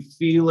whether you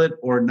feel it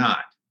or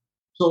not.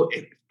 So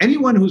if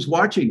anyone who's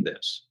watching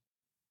this,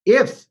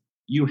 if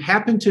you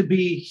happen to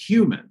be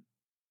human,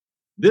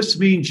 this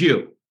means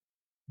you,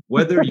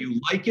 whether you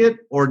like it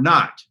or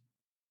not.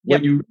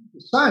 When you read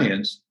the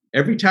science,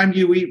 every time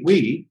you eat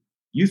wheat,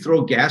 you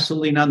throw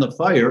gasoline on the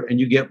fire and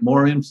you get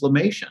more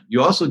inflammation.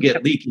 You also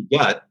get leaky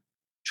gut,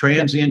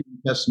 transient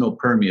intestinal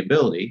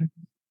permeability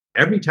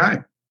every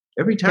time.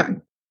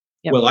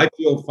 Well, I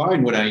feel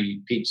fine when I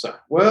eat pizza.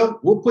 Well,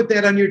 we'll put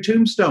that on your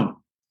tombstone,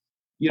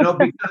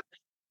 because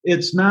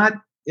it's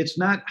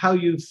not how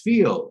you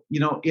feel.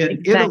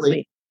 In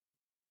Italy,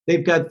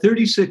 they've got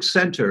 36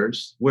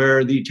 centers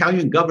where the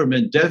Italian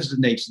government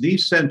designates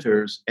these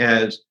centers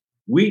as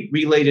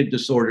wheat-related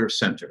disorder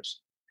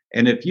centers.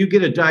 And if you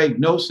get a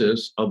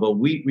diagnosis of a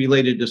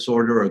wheat-related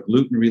disorder or a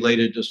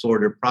gluten-related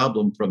disorder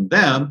problem from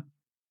them,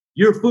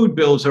 your food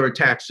bills are a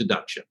tax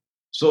deduction.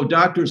 So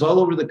doctors all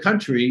over the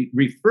country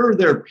refer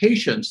their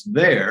patients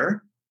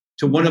there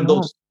to one of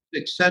those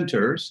 6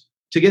 centers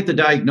to get the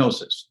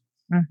diagnosis.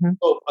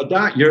 So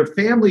your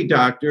family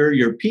doctor,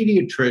 your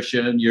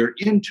pediatrician, your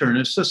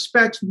internist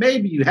suspects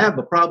maybe you have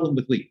a problem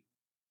with wheat.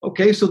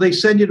 Okay, so they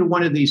send you to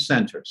one of these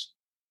centers.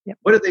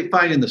 What do they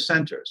find in the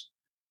centers?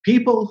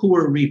 People who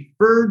are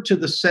referred to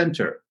the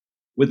center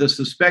with a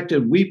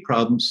suspected wheat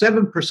problem,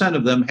 7%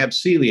 of them have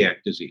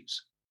celiac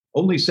disease.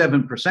 Only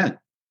 7%.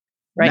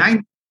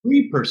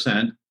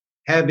 93%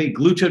 have a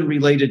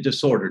gluten-related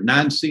disorder,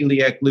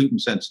 non-celiac gluten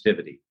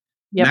sensitivity.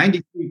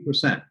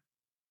 93%.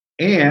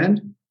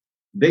 And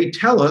they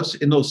tell us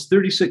in those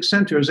 36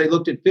 centers, they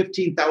looked at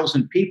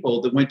 15,000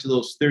 people that went to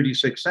those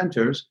 36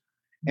 centers,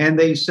 and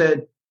they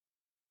said,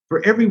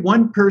 for every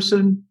one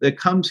person that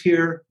comes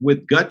here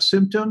with gut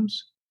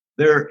symptoms,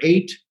 there are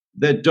 8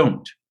 that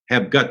don't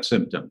have gut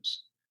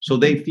symptoms. So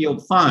they feel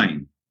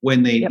fine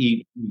when they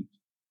eat meat.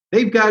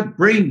 They've got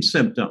brain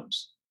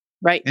symptoms.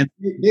 And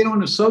they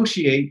don't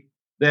associate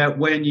that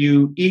when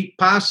you eat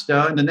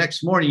pasta and the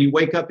next morning you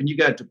wake up and you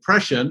got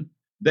depression,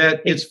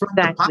 that it's from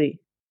the pasta,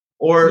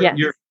 or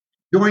your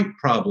joint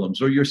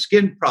problems, or your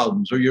skin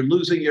problems, or you're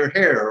losing your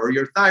hair, or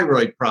your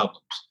thyroid problems.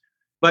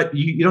 But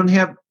you don't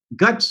have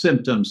gut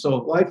symptoms.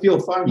 So I feel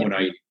fine when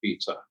I eat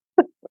pizza.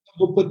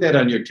 We'll put that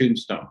on your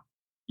tombstone.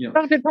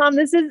 Dr. Tom,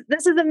 this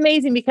is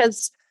amazing,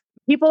 because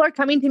people are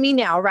coming to me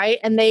now, right?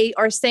 And they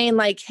are saying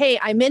like, hey,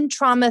 I'm in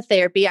trauma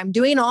therapy. I'm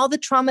doing all the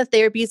trauma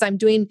therapies. I'm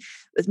doing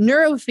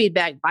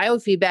neurofeedback,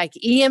 biofeedback,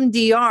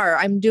 EMDR.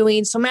 I'm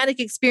doing somatic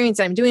experience.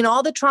 I'm doing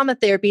all the trauma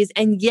therapies.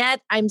 And yet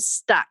I'm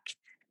stuck.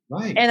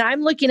 Right. And I'm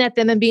looking at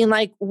them and being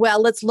like,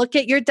 well, let's look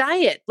at your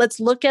diet.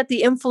 Let's look at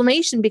the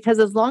inflammation, because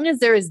as long as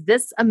there is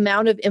this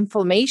amount of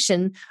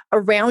inflammation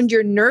around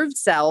your nerve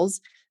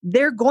cells,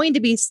 they're going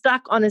to be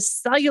stuck on a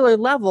cellular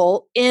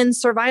level in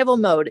survival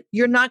mode.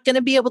 You're not going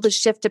to be able to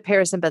shift to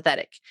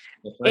parasympathetic.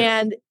 Right.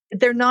 And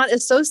they're not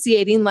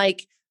associating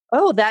like,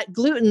 oh, that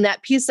gluten,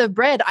 that piece of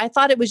bread, I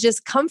thought it was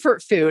just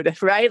comfort food,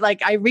 right?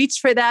 Like I reached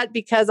for that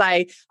because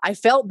I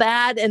felt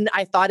bad and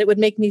I thought it would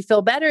make me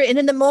feel better. And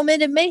in the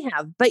moment it may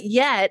have, but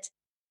yet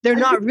they're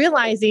not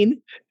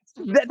realizing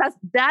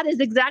that is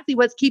exactly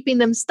what's keeping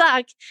them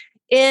stuck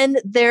in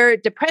their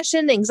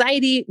depression,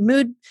 anxiety,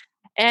 mood,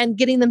 and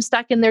getting them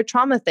stuck in their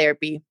trauma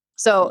therapy.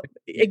 So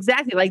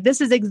exactly, like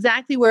this is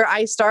exactly where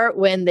I start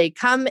when they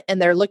come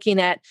and they're looking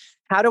at,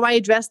 how do I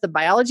address the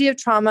biology of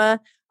trauma?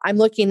 I'm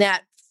looking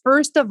at,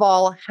 first of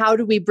all, how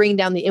do we bring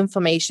down the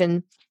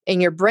inflammation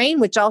in your brain,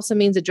 which also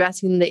means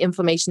addressing the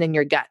inflammation in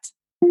your gut.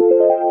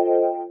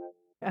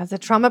 As a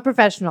trauma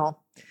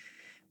professional,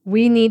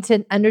 we need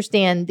to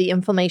understand the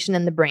inflammation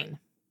in the brain,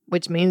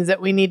 which means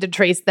that we need to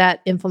trace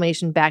that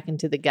inflammation back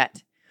into the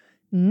gut.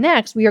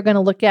 Next, we are going to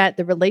look at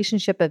the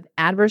relationship of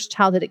adverse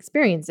childhood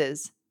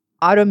experiences,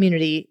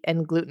 autoimmunity,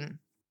 and gluten.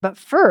 But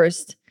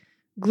first,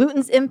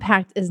 gluten's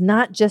impact is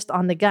not just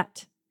on the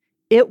gut.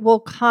 It will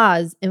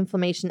cause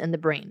inflammation in the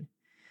brain.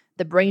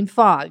 The brain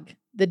fog,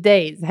 the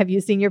daze. Have you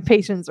seen your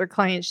patients or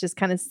clients just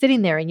kind of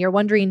sitting there and you're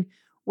wondering,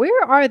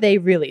 where are they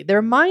really?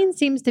 Their mind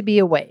seems to be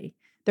away.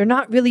 They're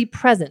not really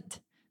present.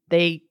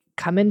 They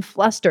come in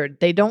flustered.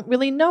 They don't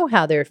really know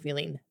how they're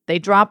feeling. They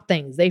drop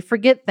things. They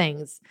forget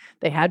things.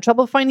 They had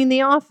trouble finding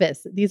the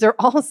office. These are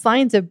all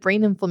signs of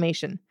brain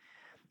inflammation.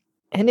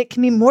 And it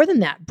can be more than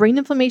that. Brain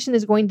inflammation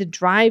is going to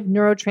drive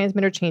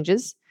neurotransmitter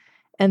changes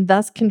and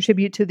thus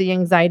contribute to the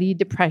anxiety,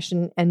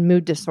 depression, and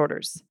mood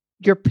disorders.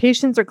 Your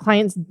patient's or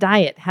client's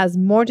diet has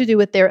more to do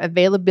with their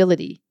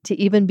availability to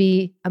even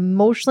be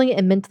emotionally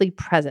and mentally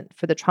present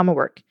for the trauma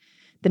work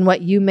than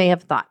what you may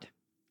have thought.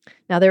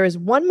 Now, there is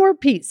one more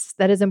piece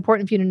that is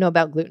important for you to know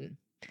about gluten.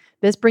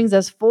 This brings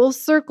us full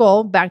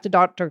circle back to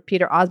Dr.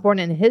 Peter Osborne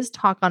and his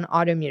talk on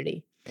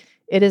autoimmunity.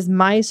 It is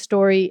my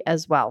story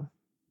as well.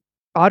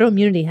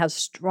 Autoimmunity has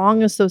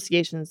strong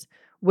associations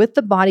with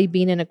the body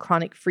being in a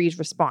chronic freeze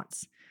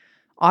response.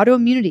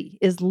 Autoimmunity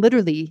is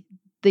literally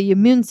the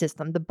immune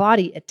system, the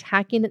body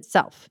attacking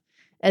itself,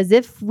 as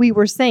if we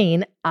were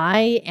saying,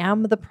 I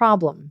am the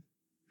problem.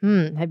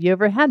 Have you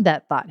ever had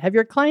that thought? Have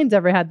your clients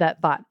ever had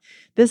that thought?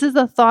 This is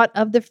a thought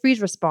of the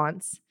freeze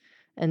response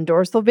and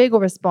dorsal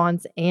vagal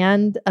response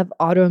and of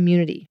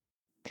autoimmunity.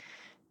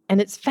 And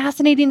it's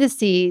fascinating to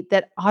see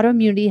that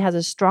autoimmunity has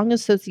a strong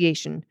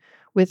association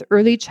with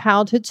early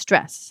childhood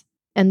stress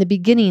and the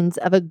beginnings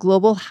of a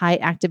global high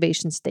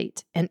activation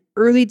state and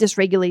early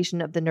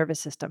dysregulation of the nervous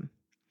system.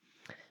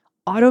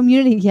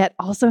 Autoimmunity yet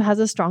also has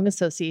a strong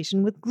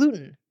association with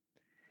gluten.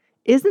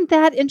 Isn't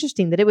that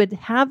interesting that it would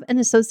have an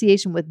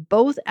association with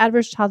both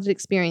adverse childhood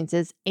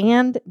experiences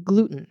and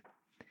gluten?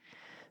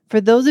 For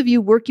those of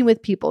you working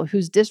with people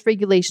whose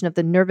dysregulation of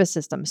the nervous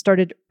system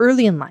started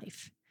early in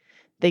life,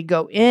 they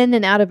go in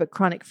and out of a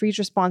chronic freeze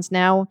response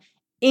now,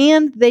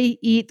 and they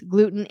eat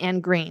gluten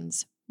and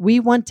grains. We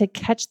want to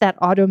catch that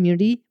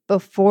autoimmunity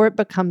before it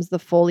becomes the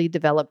fully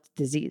developed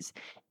disease.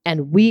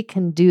 And we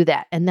can do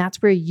that. And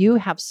that's where you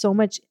have so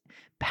much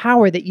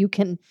power that you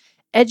can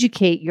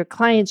educate your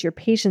clients, your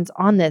patients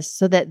on this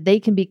so that they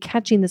can be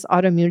catching this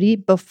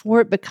autoimmunity before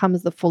it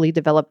becomes the fully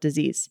developed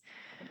disease.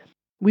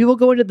 We will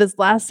go into this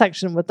last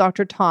section with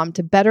Dr. Tom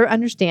to better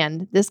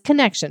understand this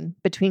connection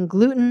between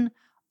gluten,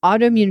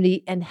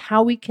 autoimmunity, and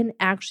how we can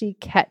actually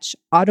catch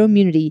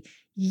autoimmunity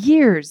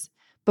years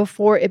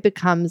before it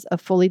becomes a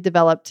fully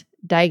developed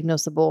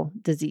diagnosable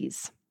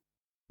disease.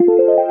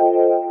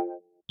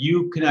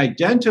 You can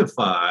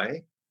identify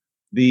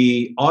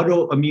the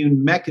autoimmune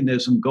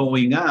mechanism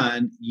going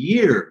on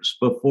years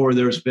before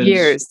there's been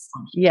yes,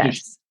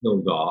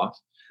 killed off,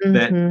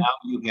 that now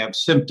you have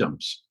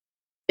symptoms.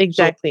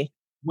 Exactly.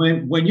 So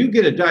when you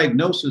get a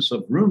diagnosis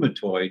of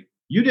rheumatoid,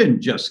 you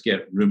didn't just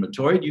get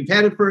rheumatoid, you've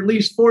had it for at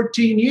least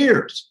 14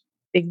 years.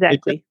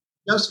 Exactly.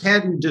 It just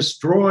hadn't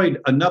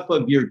destroyed enough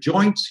of your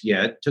joints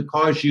yet to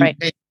cause you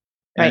pain.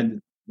 And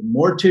the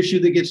more tissue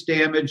that gets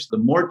damaged, the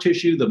more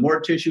tissue,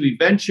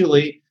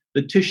 eventually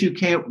the tissue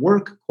can't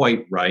work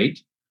quite right.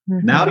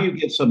 Now you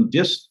get some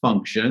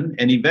dysfunction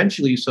and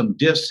eventually some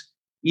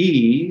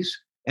dis-ease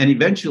and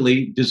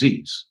eventually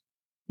disease.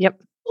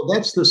 Yep. So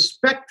that's the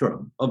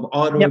spectrum of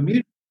autoimmunity.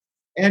 Yep.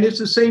 And it's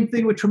the same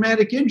thing with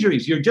traumatic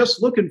injuries. You're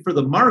just looking for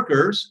the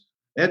markers.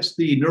 That's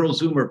the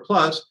NeuroZoomer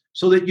Plus,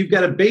 so that you've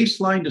got a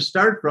baseline to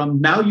start from.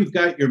 Now you've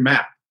got your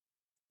map.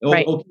 Oh,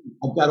 okay,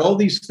 I've got all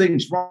these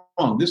things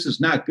wrong. This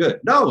is not good.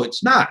 No,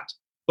 it's not.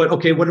 But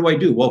okay, what do I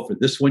do? Well, for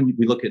this one,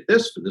 we look at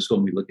this. For this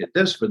one, we look at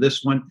this. For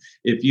this one,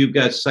 if you've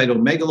got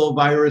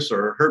cytomegalovirus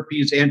or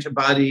herpes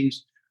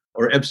antibodies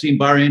or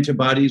Epstein-Barr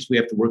antibodies, we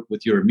have to work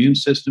with your immune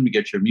system to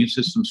get your immune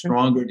system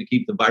stronger to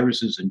keep the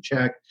viruses in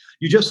check.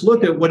 You just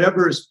look at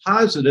whatever is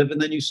positive, and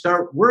then you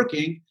start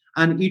working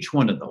on each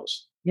one of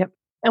those. Yep.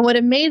 And what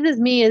amazes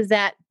me is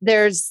that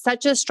there's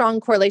such a strong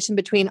correlation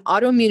between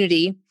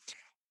autoimmunity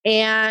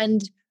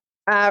and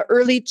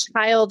early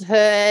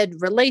childhood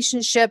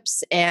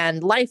relationships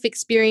and life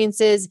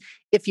experiences.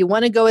 If you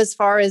want to go as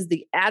far as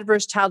the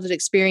adverse childhood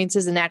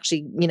experiences and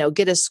actually,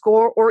 get a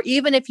score, or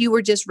even if you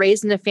were just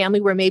raised in a family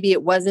where maybe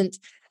it wasn't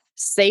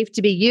safe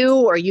to be you,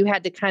 or you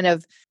had to kind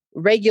of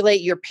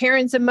regulate your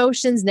parents'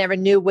 emotions, never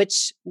knew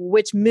which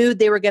mood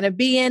they were going to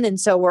be in. And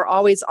so we're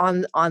always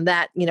on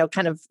that,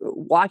 kind of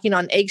walking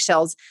on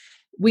eggshells.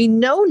 We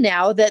know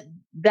now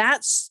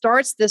that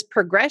starts this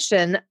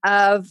progression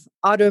of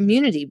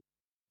autoimmunity.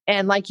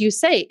 And like you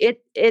say,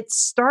 it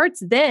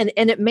starts then,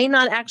 and it may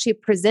not actually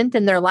present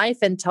in their life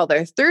until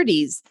their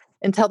 30s,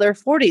 until their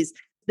 40s.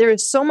 There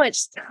is so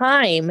much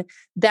time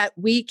that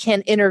we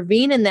can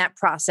intervene in that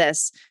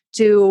process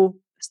to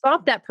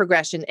stop that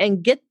progression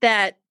and get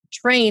that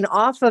train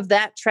off of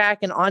that track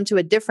and onto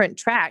a different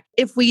track.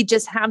 If we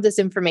just have this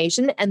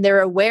information and they're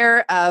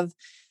aware of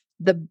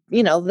the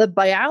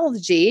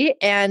biology,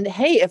 and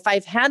hey, if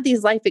I've had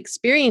these life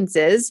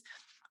experiences,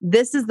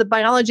 this is the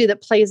biology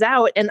that plays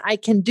out and I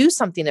can do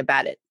something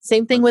about it.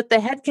 Same thing with the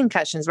head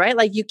concussions, right?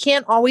 Like you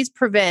can't always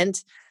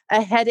prevent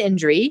a head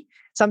injury.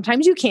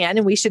 Sometimes you can,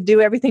 and we should do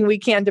everything we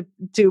can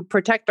to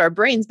protect our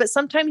brains, but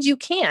sometimes you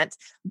can't.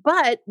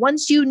 But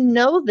once you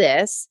know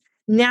this,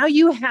 now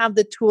you have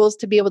the tools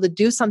to be able to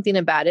do something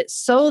about it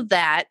so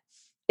that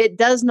it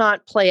does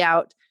not play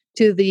out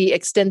to the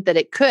extent that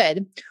it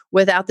could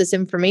without this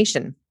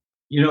information.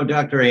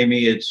 Dr.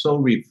 Amy, it's so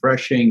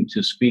refreshing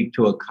to speak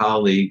to a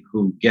colleague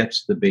who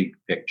gets the big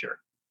picture.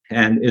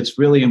 And it's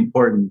really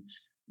important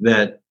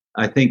that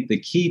I think the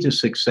key to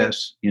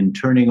success in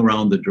turning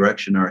around the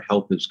direction our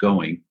health is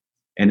going,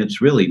 and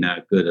it's really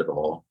not good at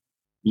all.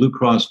 Blue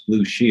Cross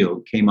Blue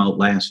Shield came out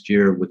last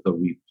year with a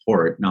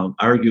report. Now,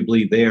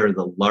 arguably, they are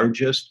the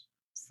largest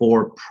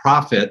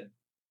for-profit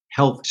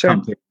health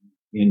company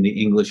in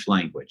the English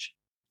language.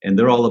 And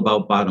they're all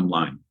about bottom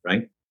line,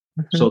 right?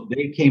 Mm-hmm. So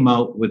they came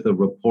out with a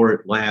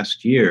report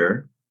last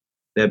year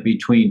that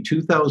between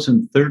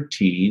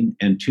 2013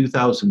 and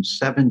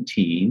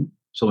 2017,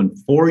 so in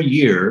 4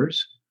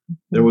 years,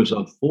 there was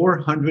a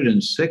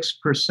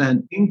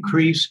 406%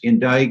 increase in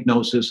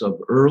diagnosis of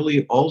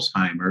early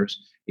Alzheimer's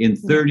in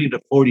 30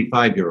 to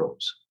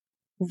 45-year-olds.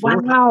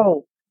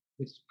 Wow.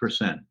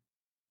 6%.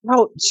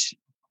 Ouch.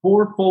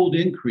 Fourfold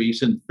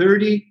increase in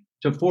 30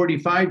 to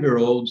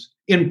 45-year-olds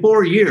in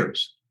 4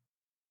 years.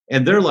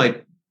 And they're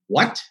like,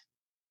 what?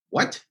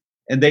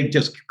 And they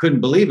just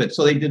couldn't believe it.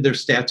 So they did their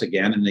stats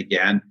again and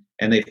again,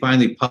 and they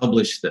finally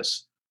published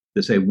this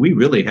to say, we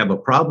really have a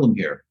problem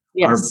here.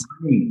 Yes. Our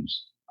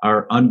brains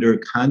are under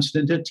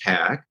constant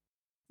attack,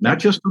 not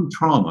just from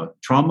trauma.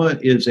 Trauma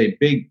is a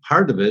big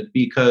part of it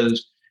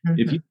because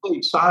if you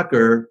played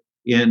soccer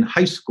in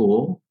high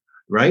school,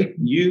 right,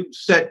 you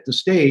set the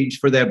stage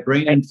for that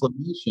brain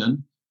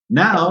inflammation.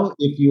 Now,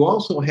 if you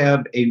also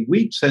have a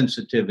wheat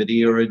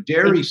sensitivity or a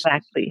dairy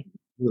sensitivity,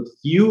 you're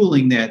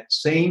fueling that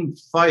same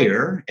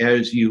fire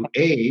as you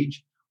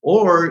age.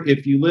 Or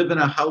if you live in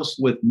a house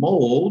with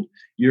mold,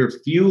 you're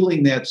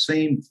fueling that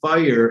same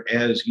fire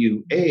as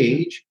you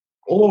age.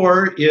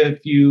 Or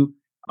if you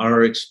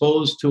are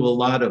exposed to a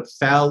lot of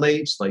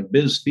phthalates like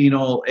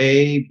bisphenol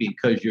A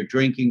because you're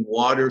drinking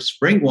water,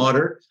 spring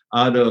water,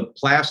 out of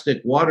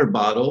plastic water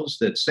bottles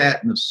that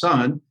sat in the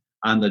sun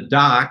on the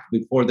dock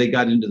before they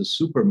got into the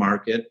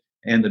supermarket,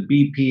 and the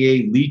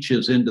BPA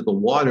leaches into the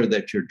water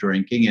that you're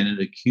drinking and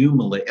it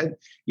accumulates.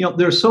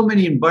 There's so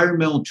many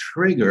environmental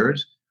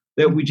triggers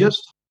that we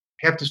just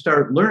have to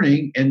start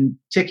learning and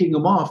ticking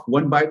them off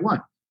one by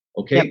one.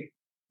 Okay, yep.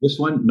 This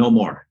one, no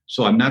more.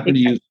 So I'm not going to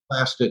use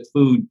plastic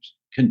food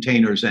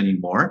containers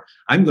anymore.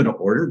 I'm going to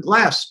order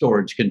glass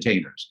storage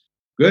containers.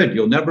 Good.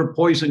 You'll never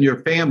poison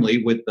your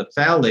family with the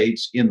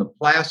phthalates in the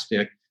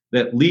plastic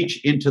that leach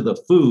into the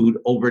food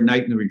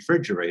overnight in the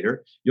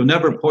refrigerator. You'll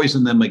never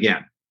poison them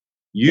again.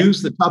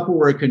 Use the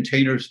Tupperware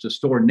containers to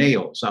store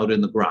nails out in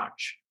the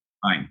garage.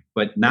 Fine,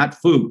 but not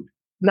food.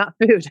 Not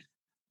food.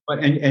 But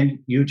and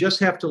you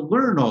just have to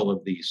learn all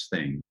of these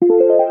things.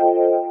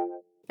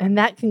 And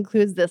that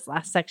concludes this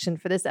last section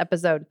for this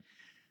episode.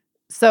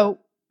 So,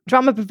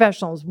 trauma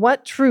professionals,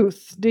 what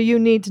truth do you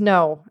need to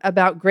know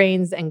about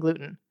grains and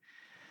gluten?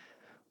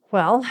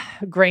 Well,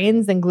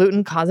 grains and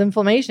gluten cause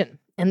inflammation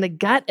in the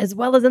gut as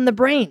well as in the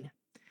brain.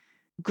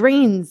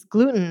 Grains,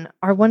 gluten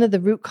are one of the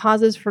root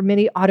causes for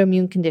many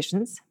autoimmune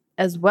conditions,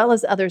 as well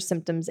as other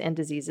symptoms and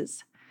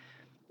diseases.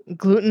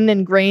 Gluten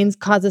and grains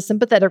cause a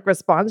sympathetic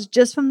response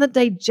just from the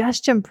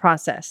digestion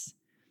process,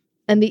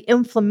 and the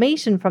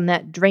inflammation from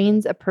that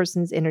drains a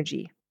person's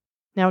energy.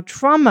 Now,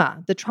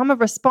 the trauma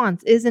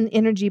response is an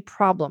energy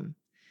problem.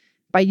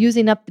 By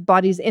using up the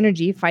body's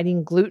energy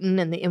fighting gluten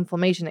and the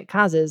inflammation it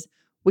causes,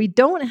 we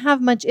don't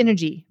have much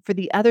energy for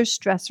the other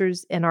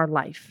stressors in our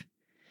life.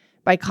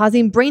 By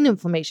causing brain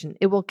inflammation,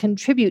 it will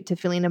contribute to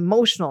feeling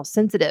emotional,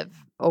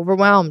 sensitive,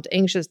 overwhelmed,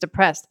 anxious,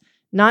 depressed,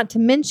 not to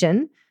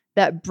mention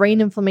that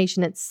brain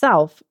inflammation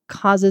itself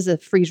causes a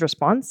freeze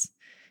response,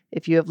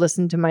 if you have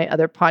listened to my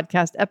other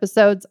podcast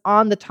episodes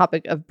on the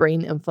topic of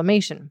brain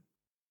inflammation.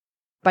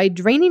 By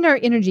draining our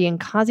energy and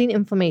causing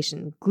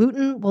inflammation,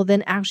 gluten will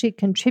then actually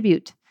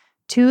contribute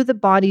to the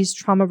body's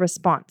trauma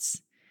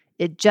response.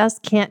 It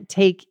just can't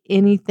take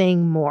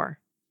anything more.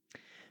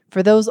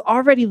 For those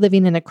already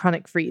living in a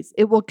chronic freeze,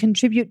 it will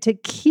contribute to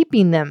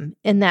keeping them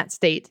in that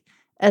state,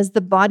 as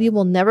the body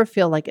will never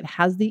feel like it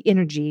has the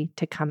energy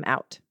to come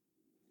out.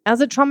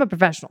 As a trauma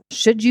professional,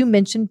 should you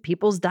mention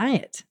people's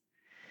diet?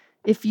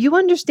 If you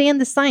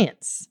understand the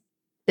science,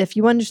 if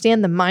you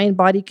understand the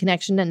mind-body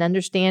connection and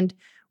understand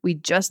we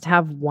just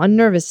have one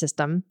nervous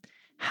system,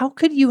 how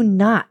could you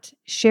not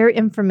share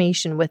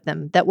information with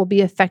them that will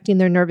be affecting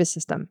their nervous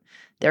system,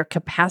 their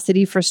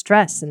capacity for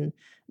stress, and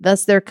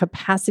thus their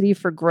capacity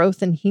for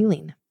growth and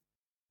healing?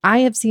 I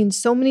have seen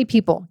so many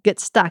people get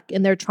stuck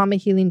in their trauma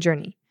healing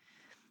journey.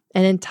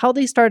 And until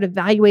they start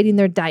evaluating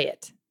their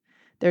diet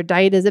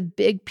is a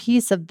big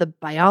piece of the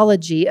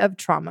biology of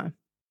trauma.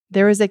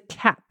 There is a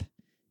cap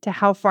to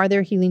how far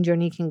their healing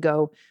journey can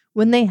go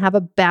when they have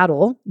a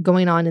battle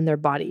going on in their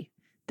body.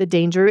 The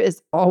danger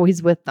is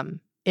always with them,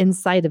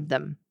 inside of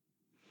them.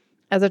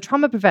 As a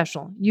trauma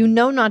professional, you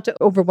know not to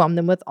overwhelm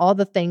them with all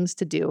the things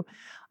to do.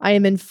 I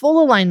am in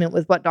full alignment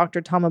with what Dr.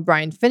 Tom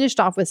O'Brien finished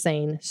off with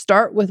saying,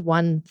 start with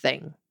one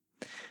thing.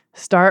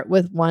 Start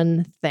with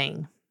one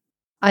thing.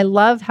 I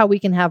love how we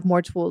can have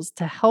more tools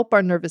to help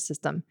our nervous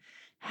system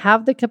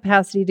have the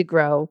capacity to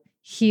grow,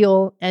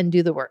 heal, and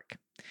do the work.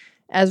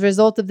 As a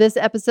result of this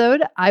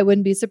episode, I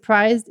wouldn't be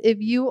surprised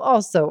if you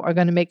also are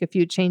going to make a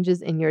few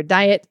changes in your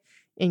diet,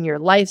 in your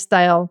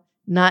lifestyle,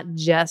 not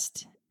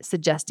just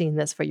suggesting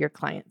this for your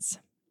clients.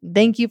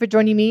 Thank you for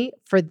joining me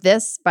for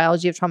this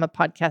Biology of Trauma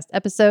podcast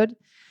episode.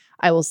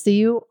 I will see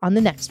you on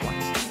the next one.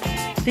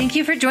 Thank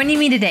you for joining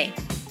me today.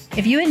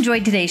 If you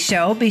enjoyed today's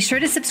show, be sure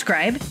to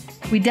subscribe.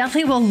 We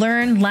definitely will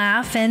learn,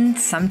 laugh, and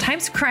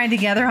sometimes cry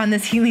together on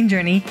this healing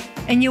journey,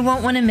 and you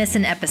won't want to miss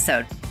an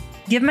episode.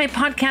 Give my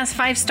podcast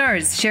 5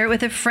 stars, share it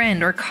with a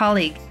friend or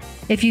colleague.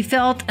 If you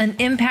felt an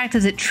impact,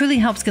 as it truly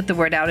helps get the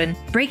word out and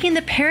breaking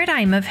the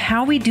paradigm of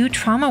how we do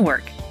trauma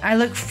work. I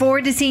look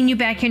forward to seeing you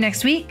back here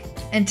next week.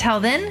 Until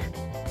then,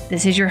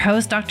 this is your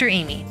host, Dr.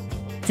 Amy,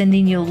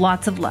 sending you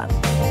lots of love.